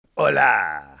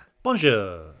Hola.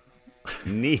 Bonjour.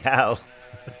 Ni hao.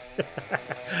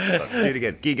 So, do it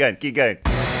again. Keep going.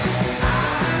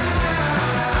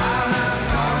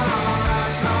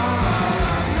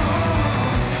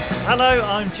 Hello,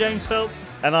 I'm James Phelps.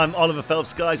 And I'm Oliver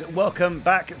Phelps, guys. Welcome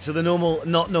back to the Normal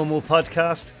Not Normal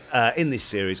podcast. In this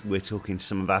series, we're talking to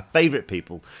some of our favourite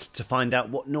people to find out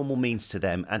what normal means to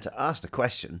them and to ask the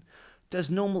question,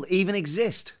 does normal even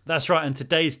exist? That's right, and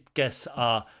today's guests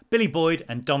are Billy Boyd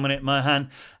and Dominic Mohan.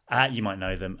 You might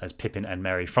know them as Pippin and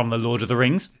Merry from The Lord of the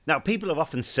Rings. Now, people have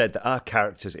often said that our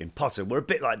characters in Potter were a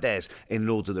bit like theirs in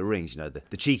Lord of the Rings, you know,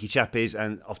 the cheeky chappies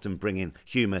and often bring in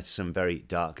humour to some very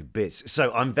dark bits.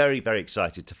 So I'm very, very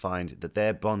excited to find that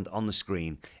their bond on the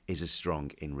screen is as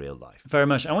strong in real life. Very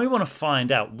much, and we want to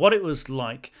find out what it was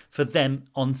like for them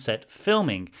on set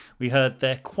filming. We heard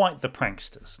they're quite the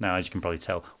pranksters. Now, as you can probably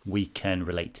tell, we can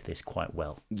relate to this quite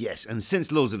well. Yes, and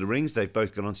since Lord of the Rings, they've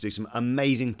both gone on to do some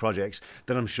amazing projects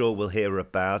that I'm sure we'll hear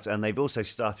about, and they've also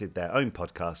started their own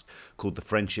podcast called The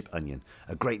Friendship Onion.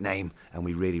 A great name, and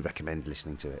we really recommend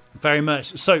listening to it. Very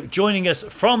much. So, joining us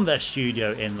from their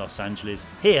studio in Los Angeles,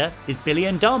 here is Billy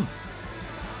and Dom.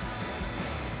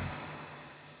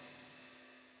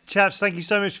 Chaps, thank you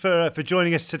so much for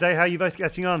joining us today. How are you both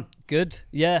getting on? Good,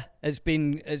 yeah. It's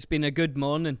been a good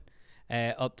morning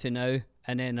up to now,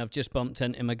 and then I've just bumped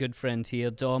into my good friend here,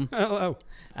 Dom. Hello.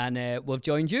 And we've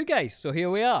joined you guys, so here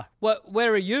we are.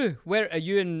 Where are you? Where are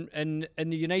you in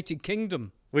the United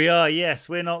Kingdom? We are, yes.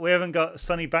 We haven't got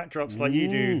sunny backdrops like you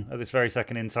do at this very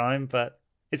second in time. But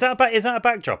is that a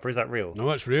backdrop or is that real? No,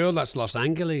 it's real. That's Los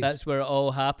Angeles. That's where it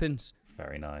all happens.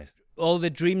 Very nice. All the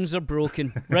dreams are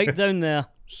broken right down there.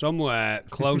 Somewhere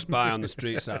close by on the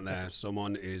streets out there,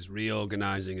 someone is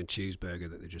reorganising a cheeseburger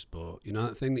that they just bought. You know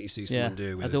that thing that you see someone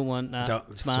do? With I don't want that.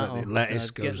 Tomato. The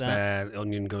lettuce goes there, the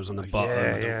onion goes on the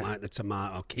bottom. I don't like the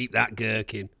tomato. Keep that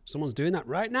gherkin. Someone's doing that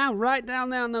right now, right down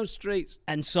there on those streets.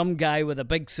 And some guy with a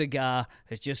big cigar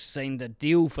has just signed a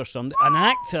deal for an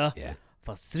actor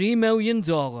for $3 million.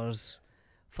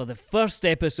 For the first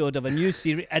episode of a new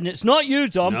series. And it's not you,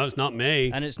 Dom. No, it's not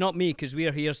me. And it's not me, because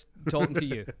we're here talking to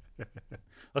you.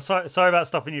 Well, sorry about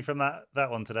stopping you from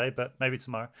that one today, but maybe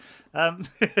tomorrow.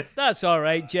 That's all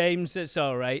right, James. It's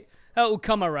all right. It'll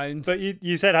come around. But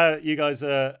you said how you guys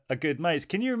are good mates.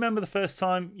 Can you remember the first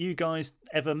time you guys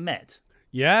ever met?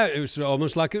 Yeah, it was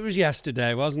almost like it was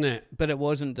yesterday, wasn't it? But it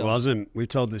wasn't, Dom. It wasn't. We've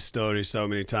told this story so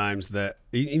many times that...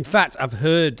 In fact, I've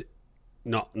heard...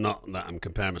 Not that I'm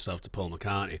comparing myself to Paul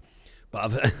McCartney, but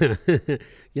I've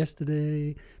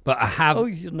yesterday. But I have. Oh,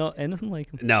 you're not anything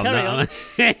like him. No, Carry no.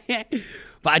 on.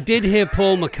 But I did hear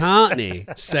Paul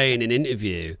McCartney say in an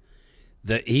interview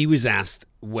that he was asked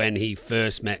when he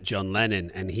first met John Lennon,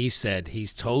 and he said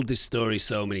he's told this story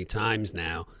so many times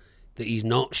now that he's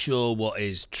not sure what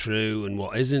is true and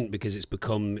what isn't because it's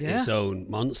become its own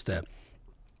monster.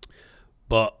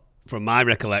 But from my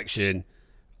recollection,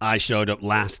 I showed up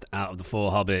last out of the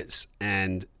 4 hobbits,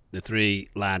 and the 3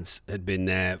 lads had been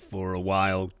there for a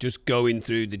while, just going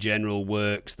through the general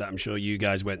works that I'm sure you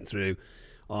guys went through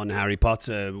on Harry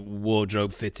Potter,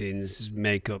 wardrobe fittings,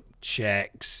 makeup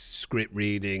checks, script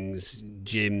readings,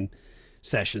 gym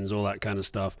sessions, all that kind of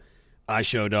stuff. I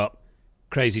showed up,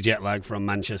 crazy jet lag from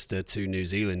Manchester to New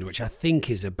Zealand, which I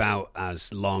think is about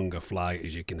as long a flight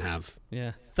as you can have.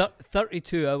 Yeah,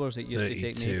 32 hours it used to take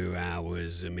me. 32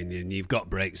 hours. I mean, and you've got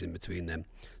breaks in between them.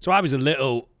 So I was a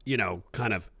little,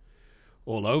 kind of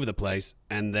all over the place,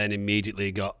 and then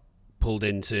immediately got pulled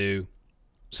into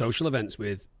social events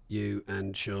with you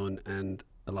and Sean and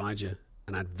Elijah.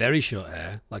 And I had very short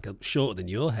hair, shorter than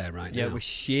your hair right now. Yeah, it was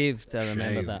shaved, I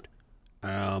remember that.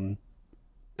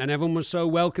 And everyone was so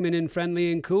welcoming and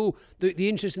friendly and cool. The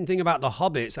interesting thing about the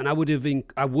Hobbits, and I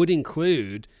would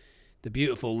include the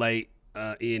beautiful late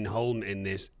Ian Holm in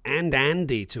this, and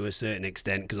Andy to a certain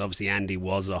extent, because obviously Andy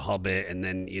was a Hobbit, and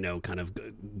then kind of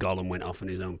Gollum went off on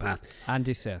his own path.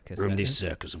 Andy Serkis. Andy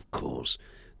Serkis, of course.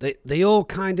 They all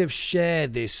kind of share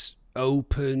this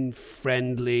open,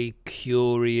 friendly,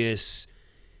 curious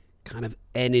kind of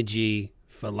energy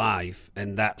for life,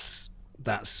 and that's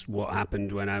what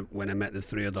happened when I met the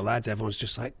 3 other lads. Everyone's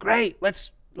just like, great,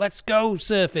 let's go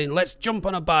surfing, let's jump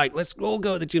on a bike, let's all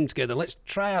go to the gym together, let's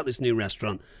try out this new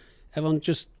restaurant. Everyone's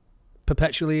just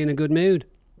perpetually in a good mood.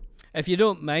 If you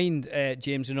don't mind,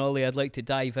 James and Ollie, I'd like to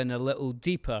dive in a little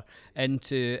deeper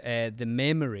into the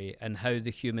memory and how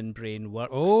the human brain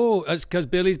works. Oh, that's because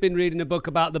Billy's been reading a book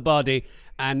about the body,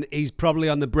 and he's probably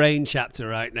on the brain chapter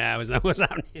right now. Is that what's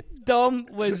happening? Dom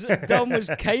was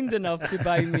kind enough to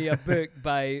buy me a book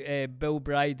by Bill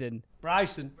Bryson.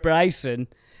 Bryson.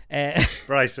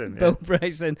 Bryson. Bill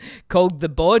Bryson, called The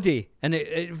Body, and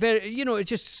it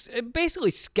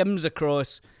basically skims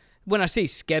across. When I say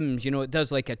skims, it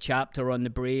does like a chapter on the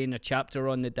brain, a chapter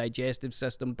on the digestive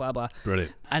system, blah blah.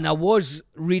 Brilliant. And I was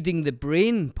reading the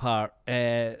brain part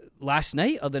last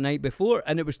night or the night before,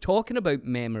 and it was talking about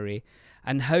memory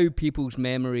and how people's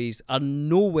memories are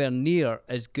nowhere near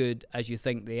as good as you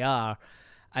think they are.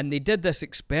 And they did this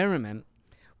experiment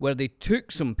where they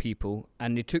took some people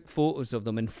and they took photos of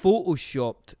them and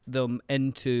photoshopped them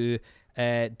into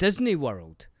Disney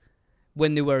World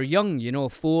when they were young,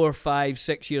 4, 5,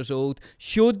 6 years old,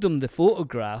 showed them the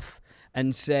photograph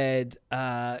and said,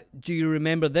 do you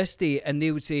remember this day? And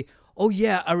they would say, oh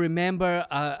yeah, I remember,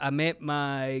 I met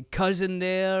my cousin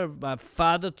there, my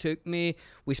father took me,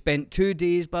 we spent 2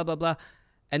 days, blah, blah, blah.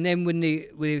 And then when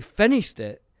they finished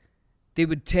it, they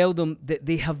would tell them that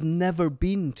they have never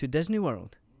been to Disney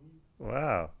World.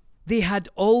 Wow. They had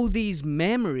all these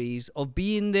memories of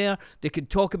being there. They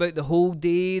could talk about the whole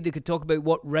day. They could talk about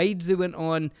what rides they went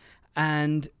on.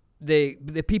 And the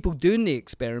people doing the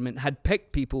experiment had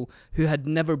picked people who had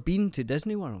never been to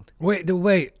Disney World.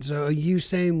 Wait. So are you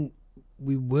saying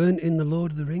we weren't in the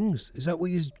Lord of the Rings? Is that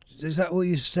what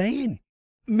you're saying?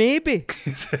 Maybe.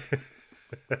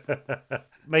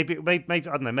 maybe I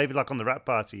don't know. Maybe like on the Rat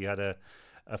Party, you had a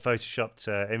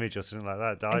photoshopped image or something like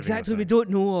that. Diving Exactly. We don't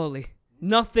know, Ollie.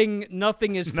 Nothing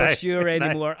is for sure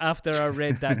anymore after I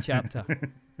read that chapter.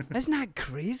 Isn't that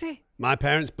crazy? My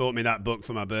parents bought me that book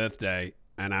for my birthday,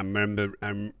 and I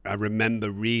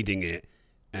remember reading it,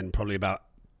 and probably about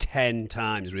 10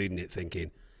 times reading it, thinking,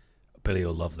 Billy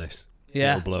will love this.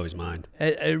 Yeah. It'll blow his mind.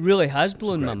 It really has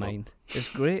blown my book. mind. It's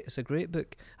great. It's a great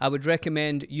book. I would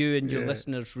recommend you and your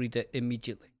listeners read it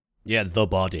immediately. Yeah, The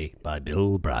Body by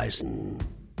Bill Bryson.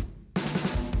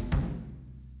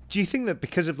 Do you think that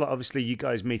because of obviously you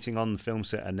guys meeting on the film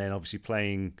set and then obviously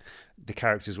playing the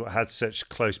characters what had such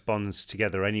close bonds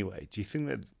together anyway, do you think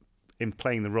that in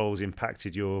playing the roles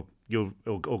impacted your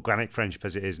organic friendship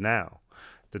as it is now?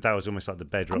 That was almost like the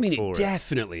bedrock for it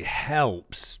definitely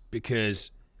helps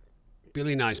because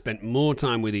Billy and I spent more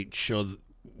time with each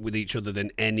other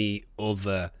than any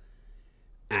other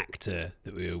actor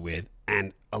that we were with,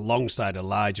 and alongside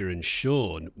Elijah and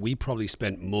Sean, we probably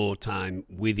spent more time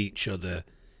with each other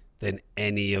than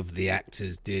any of the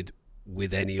actors did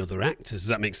with any other actors. Does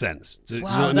that make sense? Do you know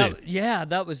what I mean? Yeah,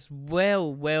 that was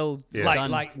well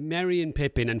done. Like Merry and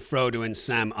Pippin and Frodo and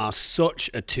Sam are such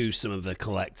a twosome of the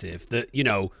collective that,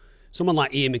 someone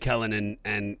like Ian McKellen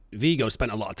and Viggo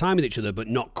spent a lot of time with each other, but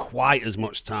not quite as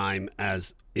much time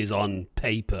as is on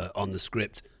paper on the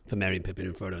script for Merry and Pippin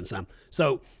and Frodo and Sam.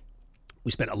 So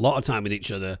we spent a lot of time with each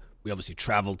other. We obviously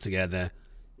traveled together.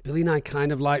 Billy and I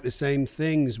kind of like the same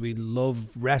things. We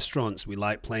love restaurants. We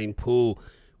like playing pool.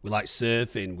 We like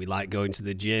surfing. We like going to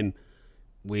the gym.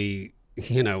 We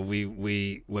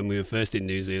when we were first in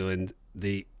New Zealand,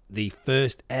 the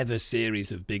first ever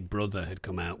series of Big Brother had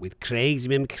come out with Craig. You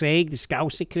remember Craig, the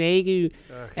Scouser Craig, who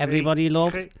everybody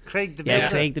loved? Craig the Builder. Yeah,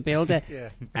 Craig the Builder. Yeah.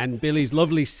 And Billy's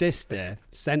lovely sister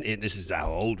sent him, this is how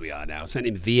old we are now, sent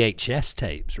him VHS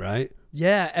tapes, right?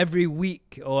 Yeah, every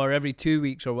week or every 2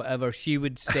 weeks or whatever, she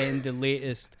would send the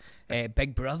latest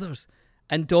Big Brothers.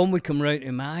 And Dom would come round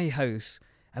to my house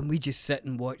and we just sit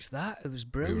and watch that. It was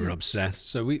brilliant. We were obsessed.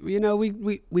 So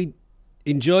we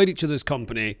enjoyed each other's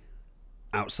company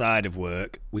outside of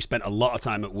work. We spent a lot of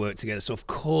time at work together. So of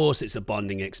course it's a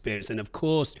bonding experience. And of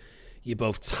course you're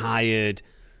both tired.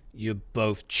 You're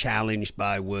both challenged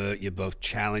by work. You're both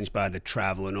challenged by the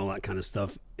travel and all that kind of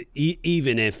stuff.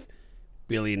 Even if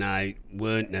Billy and I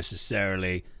weren't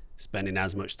necessarily spending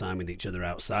as much time with each other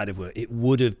outside of work, it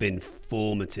would have been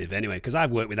formative anyway, because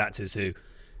I've worked with actors who,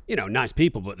 nice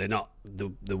people, but they're not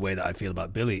the way that I feel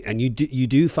about Billy. And you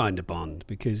do find a bond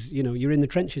because, you're in the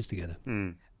trenches together.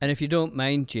 Mm. And if you don't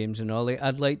mind, James and Ollie,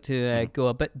 I'd like to go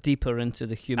a bit deeper into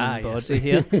the human body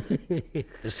here.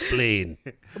 The spleen.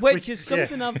 Which is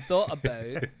something I've thought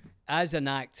about as an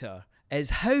actor,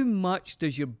 is how much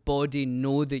does your body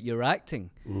know that you're acting?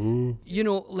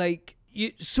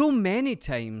 So many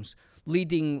times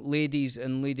leading ladies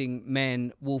and leading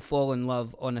men will fall in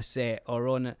love on a set or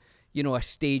on a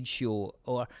stage show,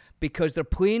 or because they're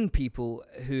playing people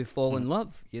who fall in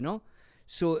love,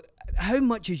 So how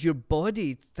much is your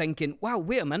body thinking, wow,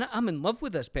 wait a minute, I'm in love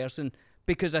with this person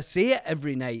because I say it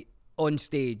every night on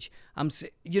stage.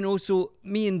 So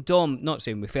me and Dom, not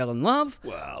saying we fell in love,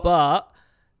 but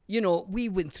we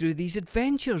went through these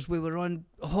adventures. We were on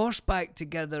horseback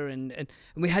together and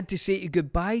we had to say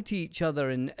goodbye to each other.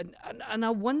 And I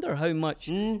wonder how much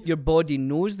your body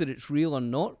knows that it's real or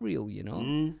not real,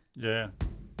 Yeah.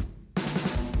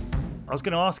 I was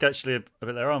going to ask actually a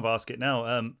bit later on, but I'll ask it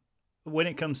now. When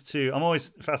it comes to, I'm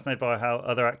always fascinated by how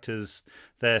other actors,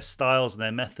 their styles and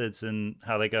their methods and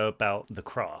how they go about the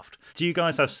craft. Do you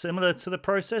guys have similar to the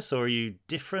process, or are you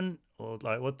different? Or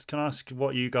like, what can I ask?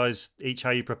 What you guys each,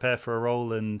 how you prepare for a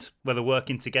role, and whether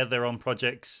working together on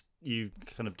projects, you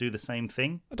kind of do the same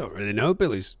thing? I don't really know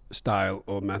Billy's style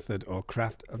or method or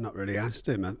craft. I've not really asked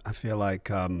him. I feel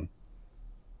like on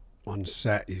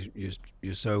set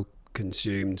you're so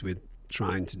consumed with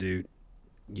trying to do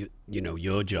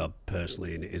your job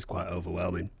personally, and it is quite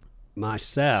overwhelming.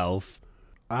 Myself,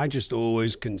 I just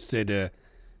always consider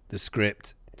the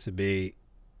script to be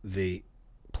the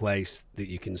place that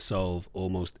you can solve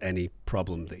almost any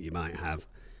problem that you might have.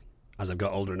 As I've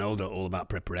got older and older, all about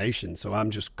preparation, so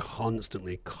I'm just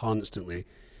constantly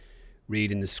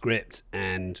reading the script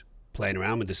and playing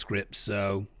around with the script.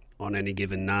 So on any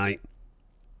given night,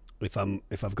 if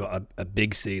I've got a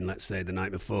big scene, let's say the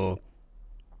night before,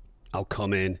 I'll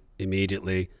come in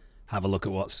immediately, have a look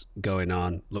at what's going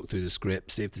on, look through the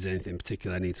script, see if there's anything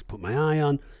particular I need to put my eye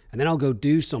on, and then I'll go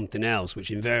do something else,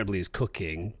 which invariably is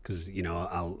cooking, because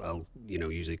I'll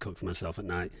usually cook for myself at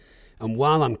night. And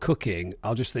while I'm cooking,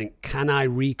 I'll just think, can I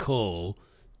recall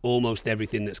almost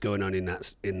everything that's going on in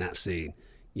that scene?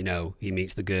 He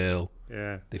meets the girl.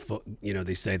 Yeah. They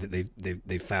say that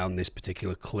they found this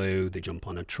particular clue. They jump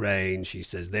on a train. She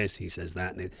says this, he says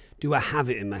that. And do I have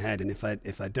it in my head? And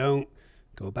if I don't,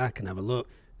 go back and have a look.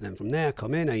 And then from there, I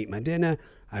come in, I eat my dinner,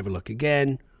 I have a look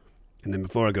again. And then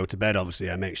before I go to bed,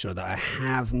 obviously, I make sure that I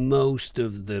have most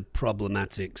of the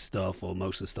problematic stuff or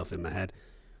most of the stuff in my head.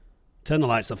 Turn the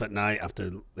lights off at night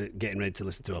after getting ready to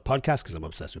listen to a podcast, because I'm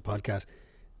obsessed with podcasts.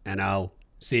 And I'll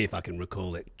see if I can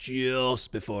recall it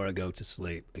just before I go to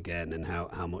sleep again, and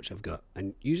how much I've got.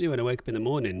 And usually when I wake up in the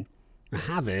morning, I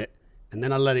have it, and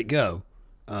then I let it go.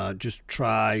 Just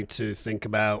try to think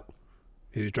about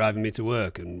who's driving me to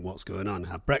work and what's going on.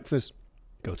 Have breakfast,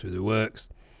 go through the works,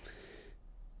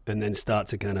 and then start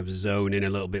to kind of zone in a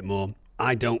little bit more.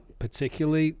 I don't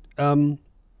particularly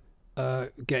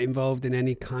get involved in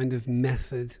any kind of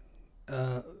method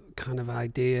kind of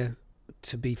idea.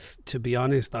 To be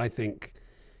honest, I think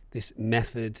this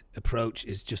method approach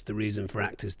is just a reason for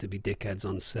actors to be dickheads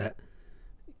on set.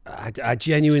 I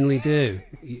genuinely do.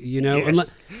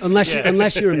 Yes. Unless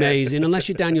you're amazing, unless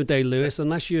you're Daniel Day-Lewis,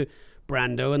 unless you're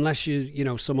Brando, unless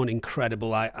you're someone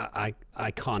incredible,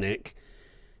 iconic,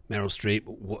 Meryl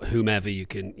Streep, whomever you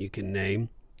can name.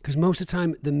 Because most of the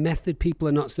time, the method people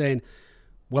are not saying,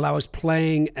 well, I was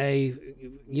playing a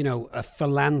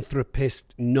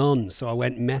philanthropist nun, so I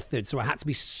went method. So I had to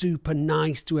be super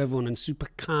nice to everyone and super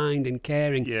kind and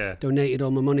caring. Yeah. Donated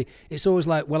all my money. It's always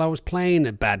like, well, I was playing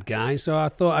a bad guy, so I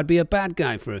thought I'd be a bad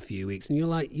guy for a few weeks. And you're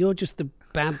like, you're just a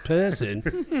bad person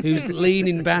who's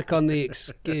leaning back on the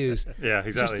excuse. Yeah,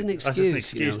 exactly. Just an excuse. That's just an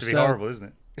excuse to be horrible,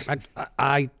 isn't it?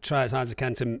 I try as hard as I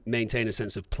can to maintain a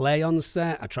sense of play on the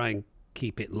set. I try and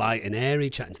keep it light and airy,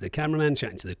 chatting to the cameraman,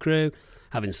 chatting to the crew,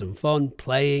 having some fun,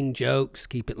 playing jokes,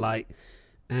 keep it light.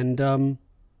 And, do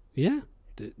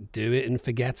it and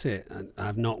forget it.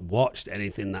 I've not watched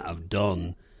anything that I've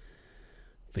done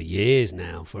for years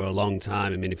now, for a long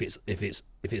time. I mean, if it's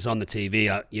on the TV,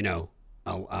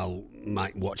 I'll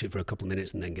might watch it for a couple of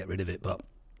minutes and then get rid of it. But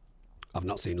I've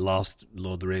not seen Lost,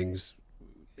 Lord of the Rings,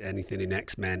 anything in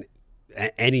X-Men,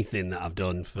 anything that I've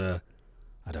done for,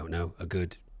 I don't know, a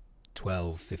good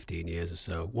 12, 15 years or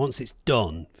so. Once it's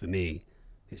done, for me,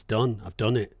 it's done. I've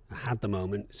done it. I had the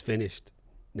moment. It's finished.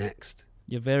 Next.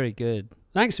 You're very good.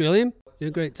 Thanks, William.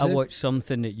 You're great too. I watch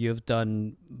something that you've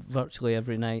done virtually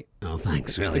every night Oh,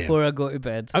 thanks, William. before I go to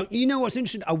bed. Oh, you know what's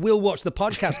interesting? I will watch the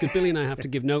podcast because Billy and I have to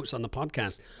give notes on the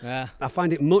podcast. Yeah. I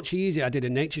find it much easier. I did a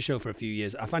nature show for a few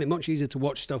years. I find it much easier to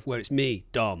watch stuff where it's me,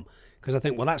 Dom, because I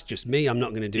think, well, that's just me. I'm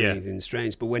not going to do anything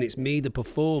strange. But when it's me, the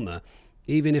performer,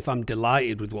 even if I'm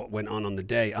delighted with what went on the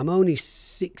day, I'm only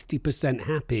 60%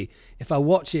 happy. If I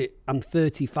watch it, I'm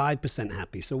 35%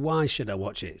 happy. So why should I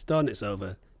watch it? It's done. It's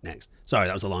over. Next. Sorry,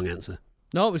 that was a long answer.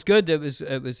 No, it was good. It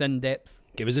was in depth.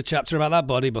 Give us a chapter about that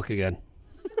body book again.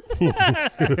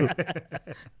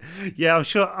 Yeah, I'm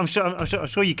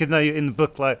sure you could know in the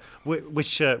book like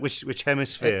which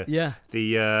hemisphere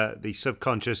the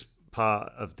subconscious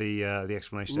part of the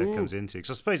explanation there comes into.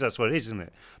 Because I suppose that's what it is, isn't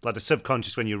it? Like the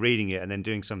subconscious when you're reading it and then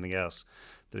doing something else,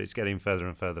 that it's getting further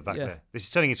and further back there. This is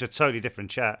turning into a totally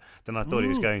different chat than I thought it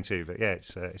was going to. But yeah,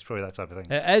 it's probably that type of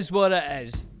thing. It is what it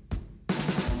is.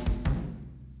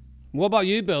 What about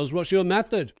you, Bills? What's your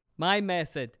method? My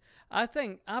method. I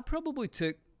think I probably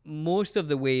took most of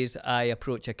the ways I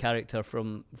approach a character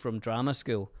from drama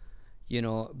school. you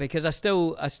know, because I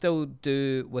still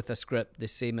do with a script the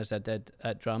same as I did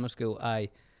at drama school. I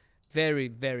very,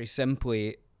 very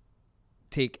simply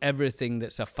take everything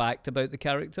that's a fact about the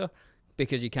character,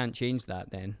 because you can't change that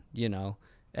then, you know.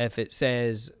 If it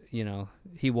says, you know,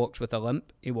 he walks with a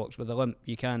limp, he walks with a limp.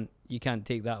 You can't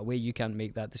take that away. You can't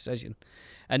make that decision.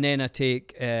 And then I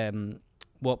take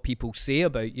what people say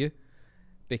about you,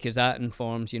 because that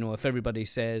informs, you know, if everybody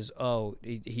says, oh,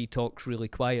 he talks really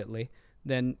quietly,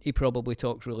 then he probably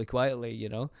talks really quietly, you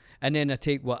know. And then I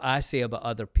take what I say about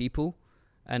other people,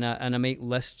 and I make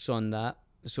lists on that,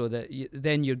 so that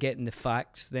then you're getting the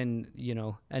facts, then, you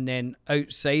know. And then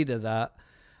outside of that,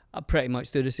 I pretty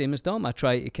much do the same as Dom. I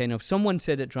try to kind of, someone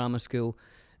said at drama school,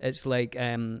 it's like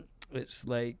dyeing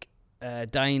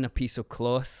a piece of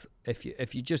cloth.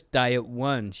 If you just dye it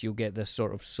once, you'll get this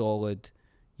sort of solid,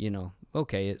 you know,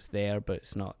 okay, it's there, but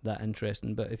it's not that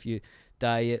interesting. But if you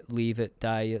dye it, leave it,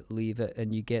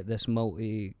 and you get this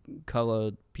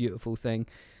multi-coloured, beautiful thing.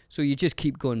 So you just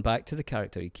keep going back to the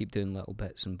character. You keep doing little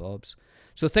bits and bobs.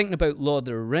 So thinking about Lord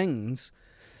of the Rings,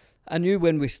 I knew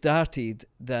when we started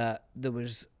that there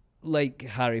was, like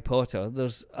Harry Potter,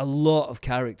 there's a lot of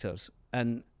characters,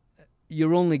 and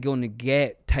you're only going to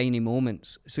get tiny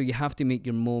moments. So you have to make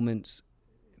your moments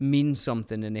mean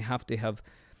something, and they have to have,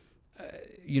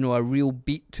 you know, a real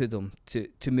beat to them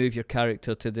to move your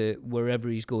character to the wherever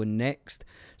he's going next.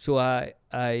 So I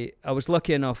was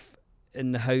lucky enough,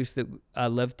 in the house that I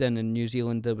lived in New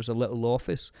Zealand, there was a little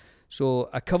office. So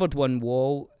I covered one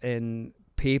wall in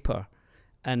paper,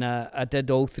 and I did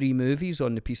all 3 movies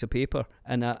on the piece of paper,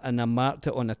 and I marked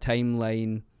it on a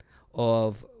timeline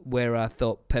of where I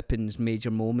thought Pippin's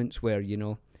major moments were, you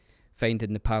know,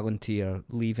 finding the Palantir,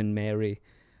 leaving Merry,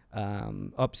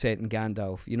 upsetting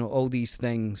Gandalf, you know, all these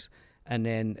things. And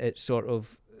then it sort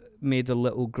of made a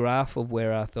little graph of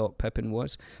where I thought Pippin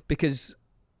was, because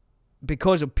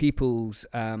of people's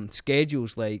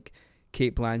schedules, like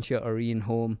Kate Blanchett or Ian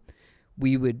Holm,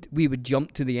 we would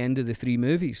jump to the end of the 3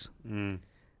 movies.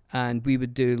 And we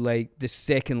would do like the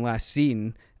second last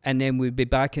scene, and then we'd be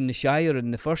back in the Shire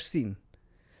in the first scene.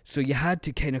 So you had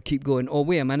to kind of keep going, oh,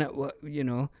 wait a minute, what, you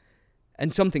know.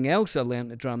 And something else I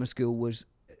learned at drama school was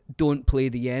don't play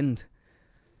the end.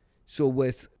 So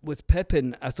with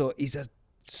Pippin, I thought he's a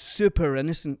super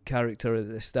innocent character at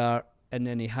the start, and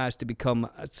then he has to become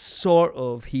a sort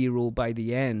of hero by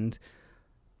the end.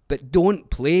 But don't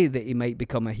play that he might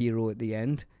become a hero at the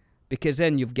end, because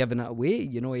then you've given it away.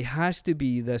 You know, he has to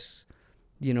be this,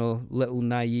 you know, little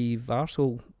naive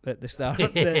arsehole at the start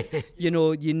that, you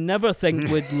know, you never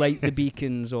think would light the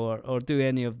beacons or do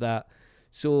any of that.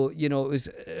 So, you know,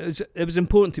 it was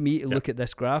important to me to look at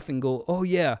this graph and go, oh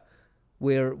yeah,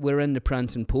 we're in the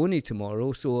Prancing Pony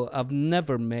tomorrow. So I've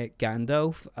never met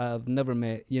Gandalf. I've never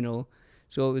met, you know.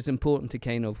 So it was important to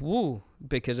kind of, whoa,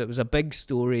 because it was a big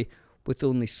story with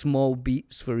only small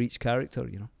beats for each character,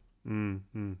 you know.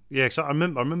 Yeah, because I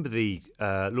remember the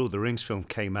Lord of the Rings film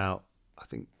came out, I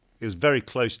think it was very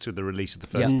close to the release of the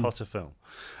first Potter film.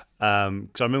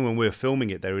 Because I remember when we were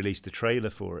filming it, they released the trailer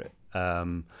for it.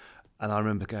 And I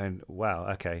remember going,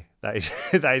 wow, okay, that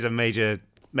is a major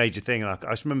thing. And I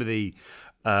just remember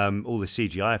all the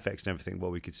CGI effects and everything,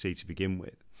 what we could see to begin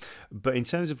with. But in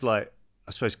terms of, like,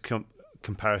 I suppose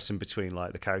comparison between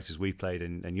like the characters we played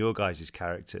and your guys'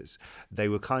 characters, they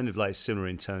were kind of like similar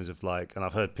in terms of like, and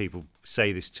I've heard people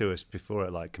say this to us before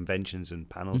at like conventions and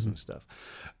panels and stuff,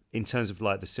 in terms of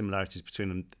like the similarities between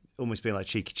them almost being like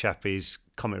cheeky chappies,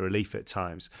 comic relief at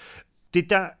times. Did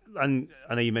that, and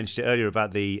I know you mentioned it earlier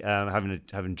about the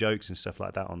having jokes and stuff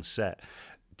like that on set.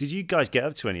 Did you guys get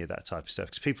up to any of that type of stuff?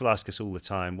 Because people ask us all the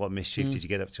time, what mischief did you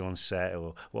get up to on set,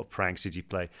 or what pranks did you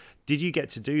play? Did you get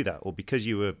to do that, or because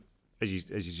you were, as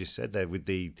you just said there, with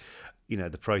the, you know,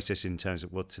 the process in terms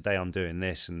of, well, today I'm doing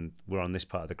this and we're on this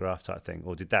part of the graph type thing,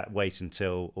 or did that wait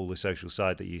until all the social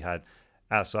side that you had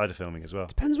outside of filming as well?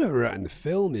 Depends where we're at in the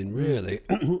filming, really.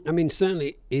 I mean,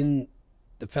 certainly in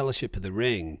the Fellowship of the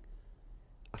Ring,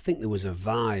 I think there was a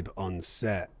vibe on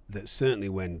set that certainly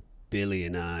when Billy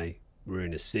and I were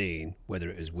in a scene, whether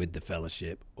it was with the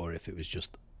Fellowship or if it was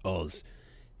just us,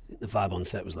 the vibe on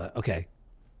set was like, okay,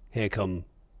 here come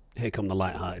the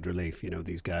light-hearted relief. You know,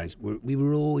 these guys, we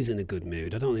were always in a good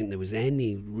mood. I don't think there was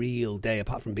any real day,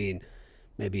 apart from being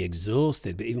maybe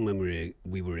exhausted, but even when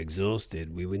we were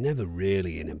exhausted, we were never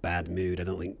really in a bad mood. I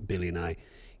don't think Billy and I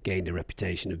gained a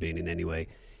reputation of being in any way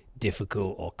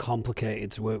difficult or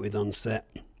complicated to work with on set.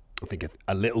 I think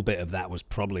a little bit of that was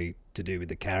probably to do with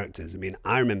the characters. I mean,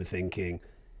 I remember thinking,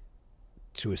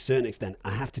 to a certain extent,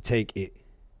 I have to take it,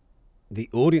 the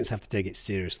audience have to take it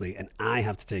seriously, and I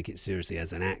have to take it seriously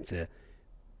as an actor,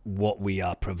 what we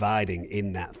are providing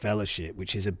in that fellowship,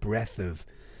 which is a breath of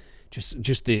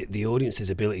just the audience's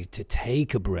ability to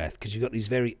take a breath, because you've got these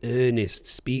very earnest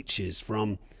speeches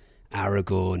from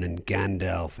Aragorn and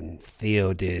Gandalf and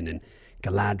Theoden and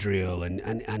Galadriel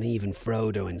and even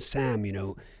Frodo and Sam, you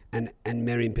know, and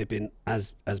Merry and Pippin,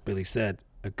 as Billy said,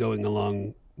 are going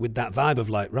along with that vibe of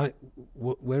like, right,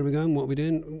 where are we going? What are we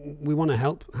doing? We want to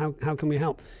help. How can we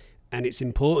help? And it's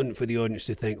important for the audience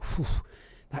to think,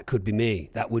 that could be me.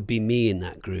 That would be me in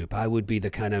that group. I would be the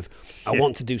kind of, I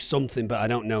want to do something, but I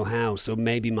don't know how. So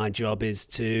maybe my job is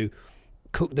to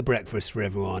cook the breakfast for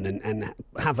everyone and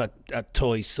have a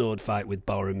toy sword fight with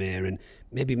Boromir, and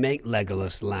maybe make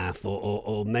Legolas laugh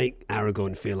or make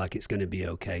Aragorn feel like it's going to be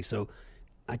okay. So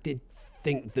I did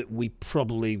think that we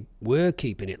probably were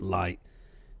keeping it light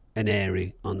and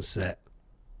airy on set,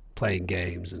 playing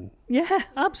games. And yeah,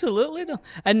 absolutely.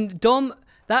 And Dom,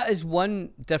 that is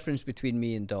one difference between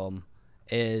me and Dom,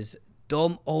 is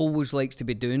Dom always likes to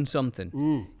be doing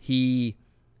something. He,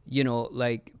 you know,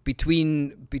 like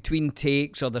between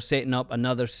takes, or they're setting up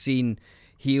another scene,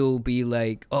 he'll be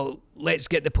like, oh, let's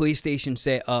get the PlayStation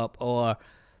set up, or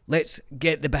let's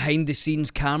get the behind the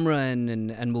scenes camera in,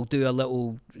 and we'll do a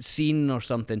little scene or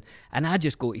something. And I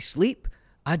just go to sleep.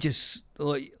 I just,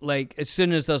 like as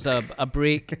soon as there's a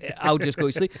break, I'll just go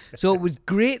to sleep. So it was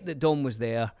great that Dom was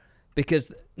there,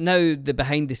 because now the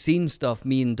behind the scenes stuff,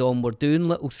 me and Dom were doing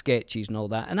little sketches and all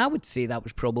that. And I would say that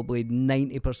was probably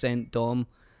 90% Dom,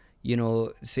 you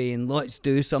know, saying, let's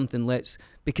do something,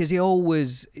 because he's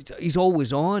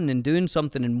always on and doing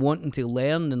something and wanting to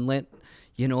learn and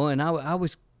you know, and I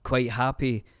was quite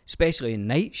happy, especially in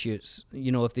night shoots,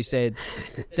 you know, if they said,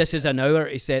 this is an hour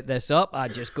to set this up,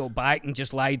 I'd just go back and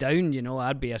just lie down, you know,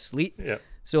 I'd be asleep. Yeah.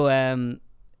 So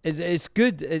it's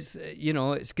good. It's, you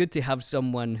know, it's good to have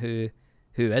someone who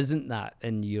isn't that,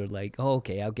 and you're like, oh,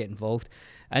 okay, I'll get involved.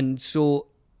 And so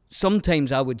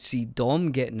sometimes I would see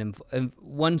Dom getting involved.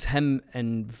 Once him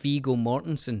and Viggo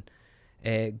Mortensen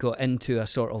got into a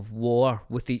sort of war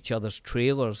with each other's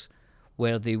trailers,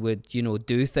 where they would, you know,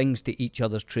 do things to each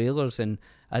other's trailers, and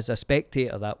as a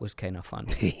spectator, that was kind of fun.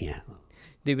 yeah.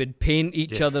 They would paint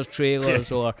each other's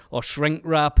trailers or shrink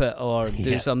wrap it or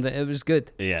do something. It was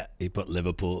good. Yeah, he put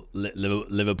Liverpool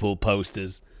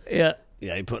posters. Yeah.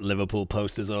 Yeah, he put Liverpool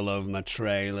posters all over my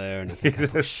trailer, and I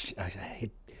think I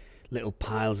hid little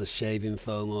piles of shaving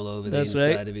foam all over the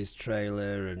inside of his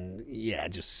trailer, and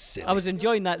just silly. I was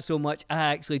enjoying that so much, I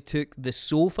actually took the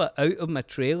sofa out of my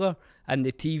trailer and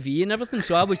the TV and everything,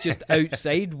 so I was just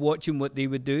outside watching what they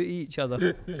would do to each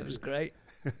other. It was great.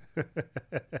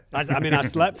 I mean, I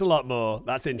slept a lot more.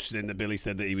 That's interesting that Billy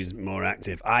said that he was more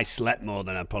active. I slept more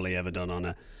than I've probably ever done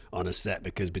on a set,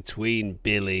 because between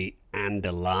Billy and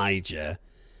Elijah,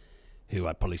 who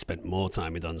I probably spent more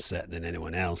time with on set than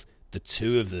anyone else, the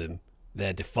two of them,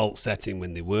 their default setting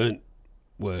when they weren't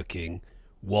working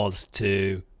was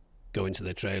to go into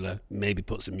their trailer, maybe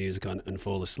put some music on and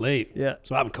fall asleep. Yeah.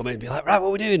 So I would come in and be like, right, what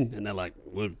are we doing? And they're like,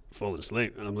 we're falling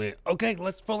asleep. And I'm like, okay,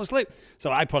 let's fall asleep.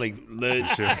 So I probably learned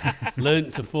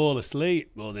to fall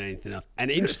asleep more than anything else.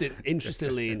 And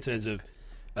interestingly, in terms of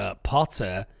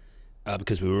Potter,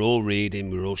 because we were all reading,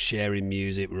 we were all sharing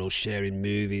music, we were all sharing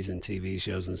movies and TV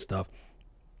shows and stuff.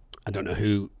 I don't know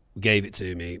who gave it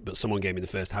to me, but someone gave me the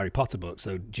first Harry Potter book.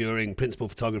 So during principal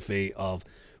photography of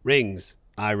Rings,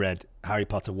 I read Harry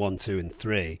Potter 1, 2 and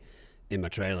 3 in my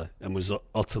trailer and was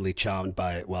utterly charmed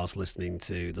by it whilst listening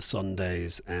to the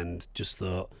Sundays, and just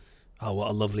thought, oh, what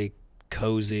a lovely,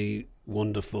 cozy,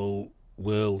 wonderful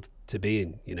world to be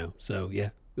in, you know. So yeah,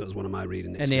 it was one of my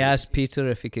reading experiences. And he asked Peter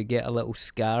if he could get a little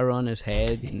scar on his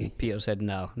head, and Peter said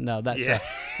no,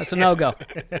 that's a no-go.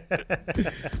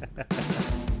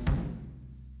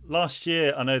 Last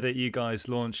year, I know that you guys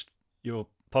launched your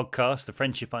podcast, The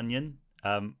Friendship Onion,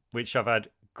 which I've had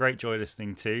great joy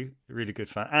listening to. Really good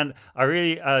fun, and I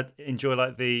really enjoy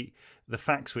like the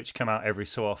facts which come out every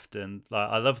so often. Like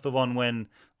I love the one when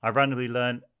I randomly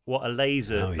learned what a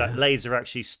laser laser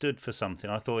actually stood for something.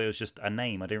 I thought it was just a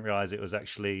name. I didn't realize it was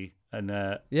actually an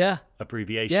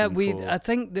abbreviation. Yeah, I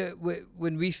think that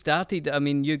when we started, I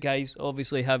mean, you guys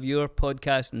obviously have your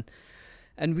podcast,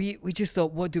 and we just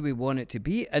thought, what do we want it to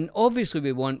be? And obviously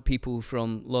we want people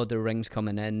from Lord of the Rings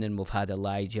coming in, and we've had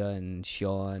Elijah and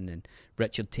Sean and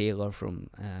Richard Taylor from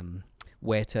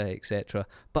Weta, etc.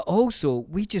 But also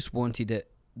we just wanted it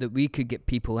that we could get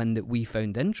people in that we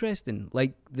found interesting,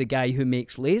 like the guy who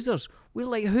makes lasers. We're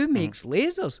like, who makes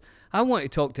lasers? I want to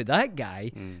talk to that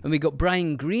guy. And we got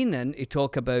Brian Greene in to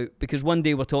talk about, because one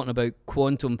day we're talking about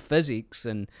quantum physics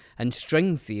and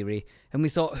string theory, and we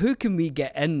thought, who can we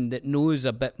get in that knows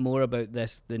a bit more about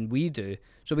this than we do?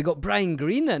 So we got Brian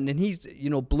Greene in, and he's,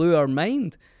 blew our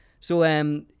mind. So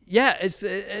yeah,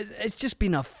 it's just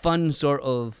been a fun sort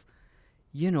of,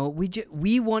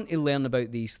 we want to learn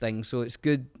about these things, so it's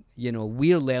good,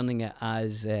 we're learning it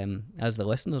as the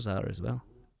listeners are as well.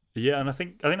 Yeah, and I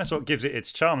think that's what gives it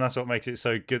its charm. That's what makes it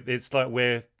so good. It's like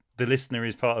where the listener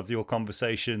is part of your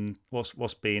conversation,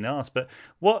 what's being asked. But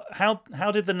how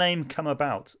did the name come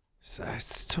about? So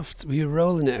it's tough. We were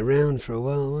rolling it around for a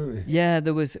while, weren't we? Yeah,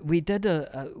 we did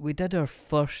our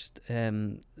first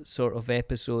sort of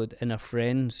episode in a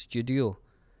friend's studio,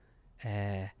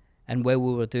 and while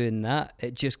we were doing that,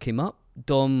 it just came up.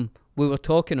 Dom, we were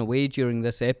talking away during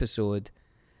this episode,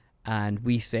 and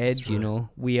we said,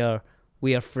 right.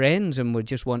 We are friends, and we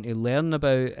just want to learn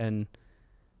about, and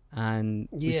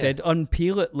we said,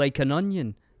 unpeel it like an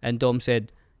onion, and Dom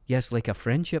said, yes, like a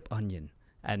friendship onion,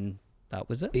 and that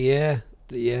was it. Yeah,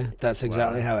 that's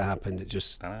exactly how it happened.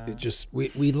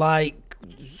 We like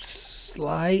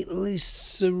slightly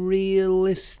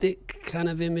surrealistic kind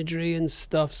of imagery and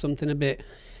stuff, something a bit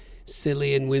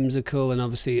silly and whimsical, and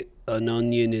obviously an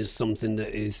onion is something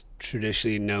that is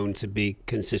traditionally known to be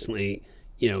consistently,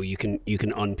 you can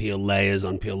unpeel layers,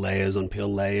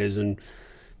 and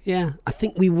yeah, I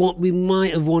think we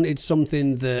might have wanted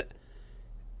something that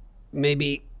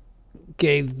maybe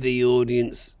gave the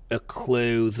audience a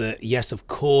clue that, yes, of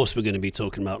course we're going to be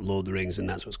talking about Lord of the Rings and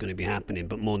that's what's going to be happening,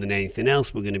 but more than anything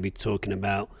else we're going to be talking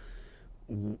about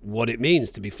what it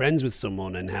means to be friends with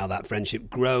someone and how that friendship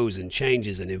grows and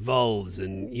changes and evolves,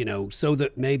 and so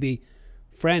that maybe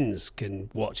friends can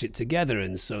watch it together,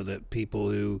 and so that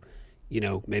people who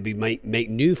maybe make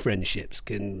new friendships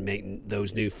can make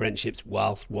those new friendships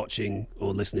whilst watching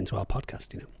or listening to our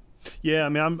podcast. Yeah, I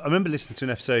mean, I remember listening to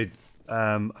an episode,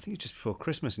 I think it was just before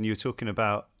Christmas, and you were talking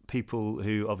about people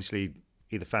who obviously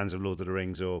either fans of Lord of the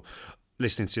Rings or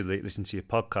listen to your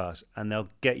podcast, and they'll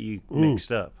get you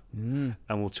mixed up, and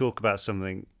we'll talk about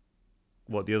something,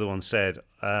 what the other one said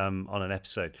on an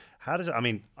episode. How does it? I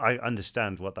mean, I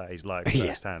understand what that is like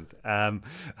firsthand.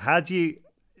 How do you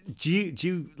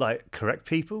like correct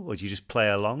people, or do you just play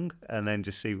along and then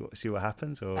just see what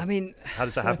happens? Or I mean, how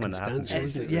does that happen when that happens?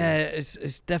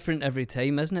 It's different every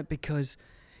time, isn't it? Because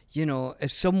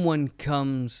if someone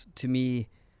comes to me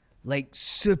like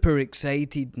super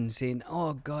excited and saying,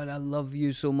 "Oh God, I love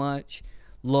you so much.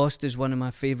 Lost is one of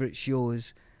my favorite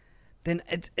shows," then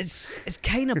it's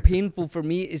kind of painful for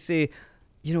me to say,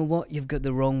 you know what, you've got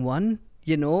the wrong one.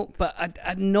 But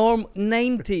a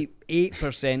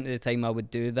 98% of the time I would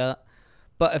do that.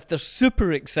 But if they're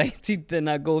super excited, then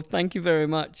I go, thank you very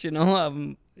much.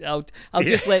 I'll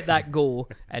just let that go,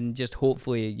 and just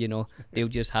hopefully, they'll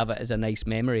just have it as a nice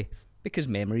memory, because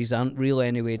memories aren't real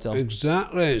anyway, Tom.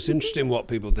 Exactly. It's interesting what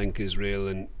people think is real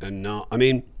and not. I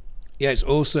mean, yeah, it's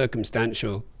all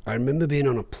circumstantial. I remember being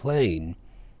on a plane,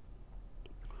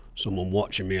 someone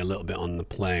watching me a little bit on the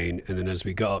plane, and then as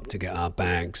we got up to get our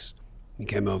bags, he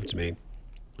came over to me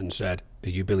and said, "Are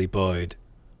you Billy Boyd?"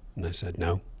 And I said,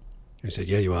 "No." He said,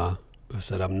 "Yeah, you are." I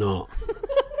said, "I'm not."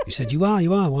 He said, "You are.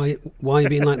 Why are you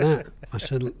being like that?" I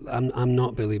said, I'm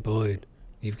not Billy Boyd.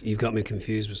 You've got me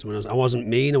confused with someone else. I wasn't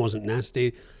mean, I wasn't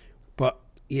nasty, but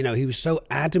he was so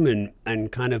adamant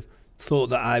and kind of thought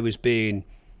that I was being,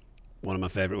 one of my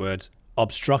favourite words,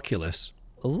 obstropulous.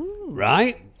 Ooh.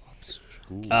 Right?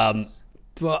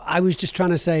 But I was just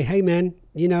trying to say, hey man,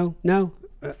 no.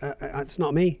 It's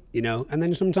not me, and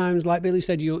then sometimes, like Billy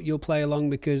said, you'll play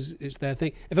along because it's their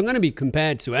thing. If I'm going to be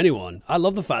compared to anyone, I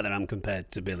love the fact that I'm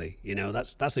compared to Billy.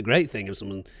 That's a great thing. If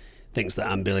someone thinks that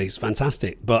I'm Billy, it's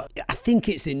fantastic. But I think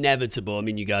it's inevitable. I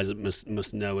mean, you guys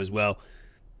must know as well,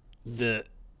 the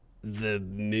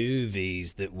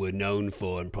movies that we're known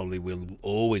for and probably will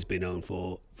always be known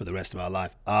for the rest of our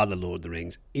life are the Lord of the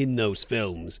Rings. In those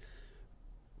films,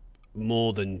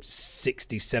 more than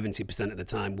 60-70% of the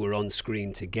time we're on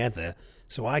screen together.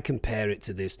 So I compare it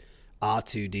to this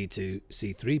R2-D2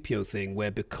 C3PO thing,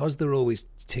 where because they're always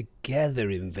together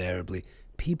invariably,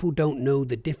 people don't know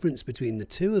the difference between the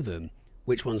two of them.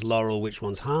 Which one's Laurel, which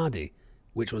one's Hardy,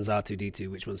 which one's R2-D2,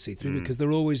 which one's C3, because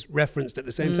they're always referenced at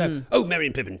the same time. Oh, Merry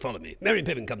and Pippin, follow me. Merry and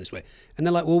Pippin, come this way. And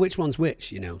they're like, well, which one's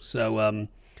which, So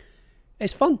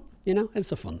it's fun,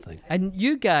 it's a fun thing. And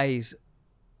you guys,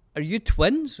 are you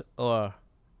twins or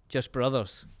just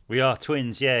brothers? We are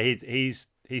twins, yeah. He's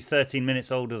 13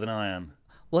 minutes older than I am.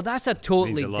 Well, that's a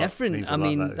totally Means a lot. different. Means a I lot,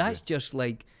 mean, that is, that's yeah. just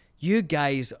like you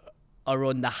guys are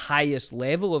on the highest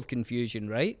level of confusion,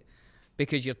 right?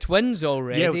 Because you're twins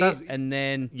already, that's- and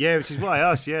then Yeah, which is what I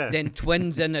asked. Yeah. then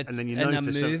twins in a And then you in know a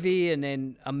for some- movie, and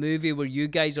then a movie where you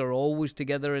guys are always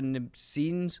together in the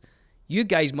scenes. You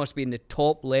guys must be in the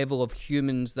top level of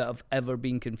humans that have ever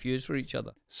been confused for each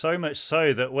other. So much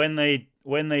so that when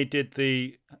they did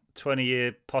the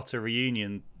 20-year Potter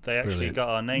reunion, they actually Brilliant. got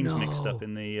our names No. mixed up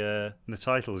in the the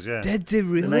titles. Yeah. Did they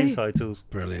name really? titles.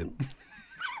 Brilliant.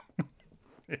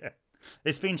 Yeah.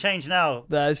 It's been changed now,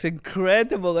 That's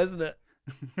incredible, isn't it?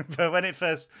 but when I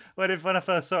first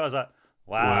saw it, I was like,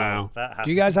 wow. That happened.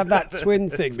 Do you guys have that twin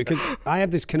thing? Because I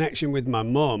have this connection with my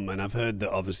mum, and I've heard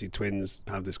that obviously twins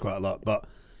have this quite a lot. But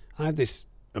I have this.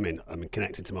 I mean, I'm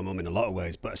connected to my mum in a lot of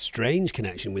ways, but a strange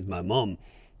connection with my mum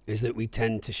is that we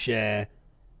tend to share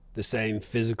the same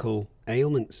physical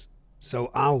ailments.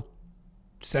 So I'll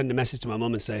send a message to my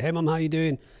mum and say, "Hey, mum, how you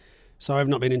doing? Sorry, I've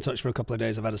not been in touch for a couple of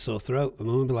days. I've had a sore throat." And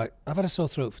mum will be like, "I've had a sore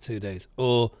throat for 2 days."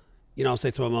 Or, you know, I'll say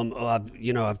to my mum, "Oh,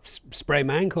 I've sprained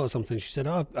my ankle or something." She said,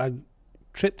 "Oh, I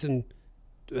tripped and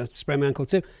sprained my ankle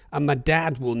too." And my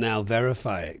dad will now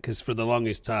verify it, because for the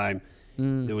longest time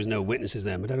there was no witnesses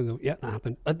there. My dad will go, "Yeah, that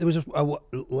happened." There was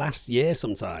last year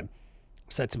sometime,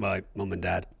 I said to my mum and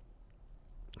dad,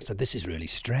 I said, "This is really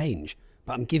strange,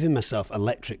 but I'm giving myself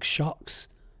electric shocks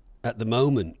at the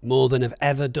moment more than I've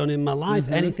ever done in my life.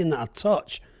 Anything that I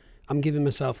touch, I'm giving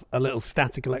myself a little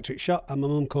static electric shock." And my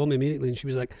mum called me immediately and she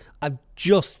was like, "I've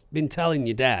just been telling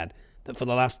your dad that for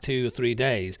the last 2 or 3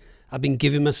 days, I've been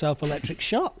giving myself electric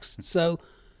shocks." So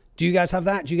do you guys have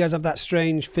that? Do you guys have that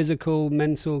strange physical,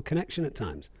 mental connection at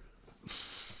times?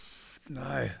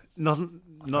 No, not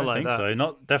I like think that.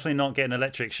 so. Definitely not getting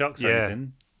electric shocks or Yeah.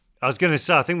 anything. I was going to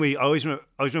say, I think I always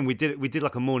remember we did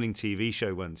like a morning TV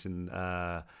show once in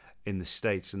the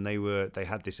States, and they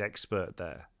had this expert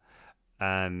there,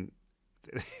 and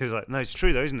he was like, "No, it's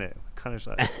true though, isn't it?" Kind of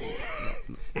like,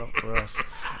 not for us.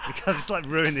 We kind of just like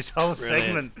ruined this whole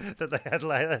segment that they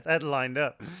had lined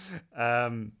up.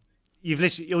 You've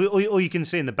literally all you can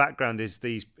see in the background is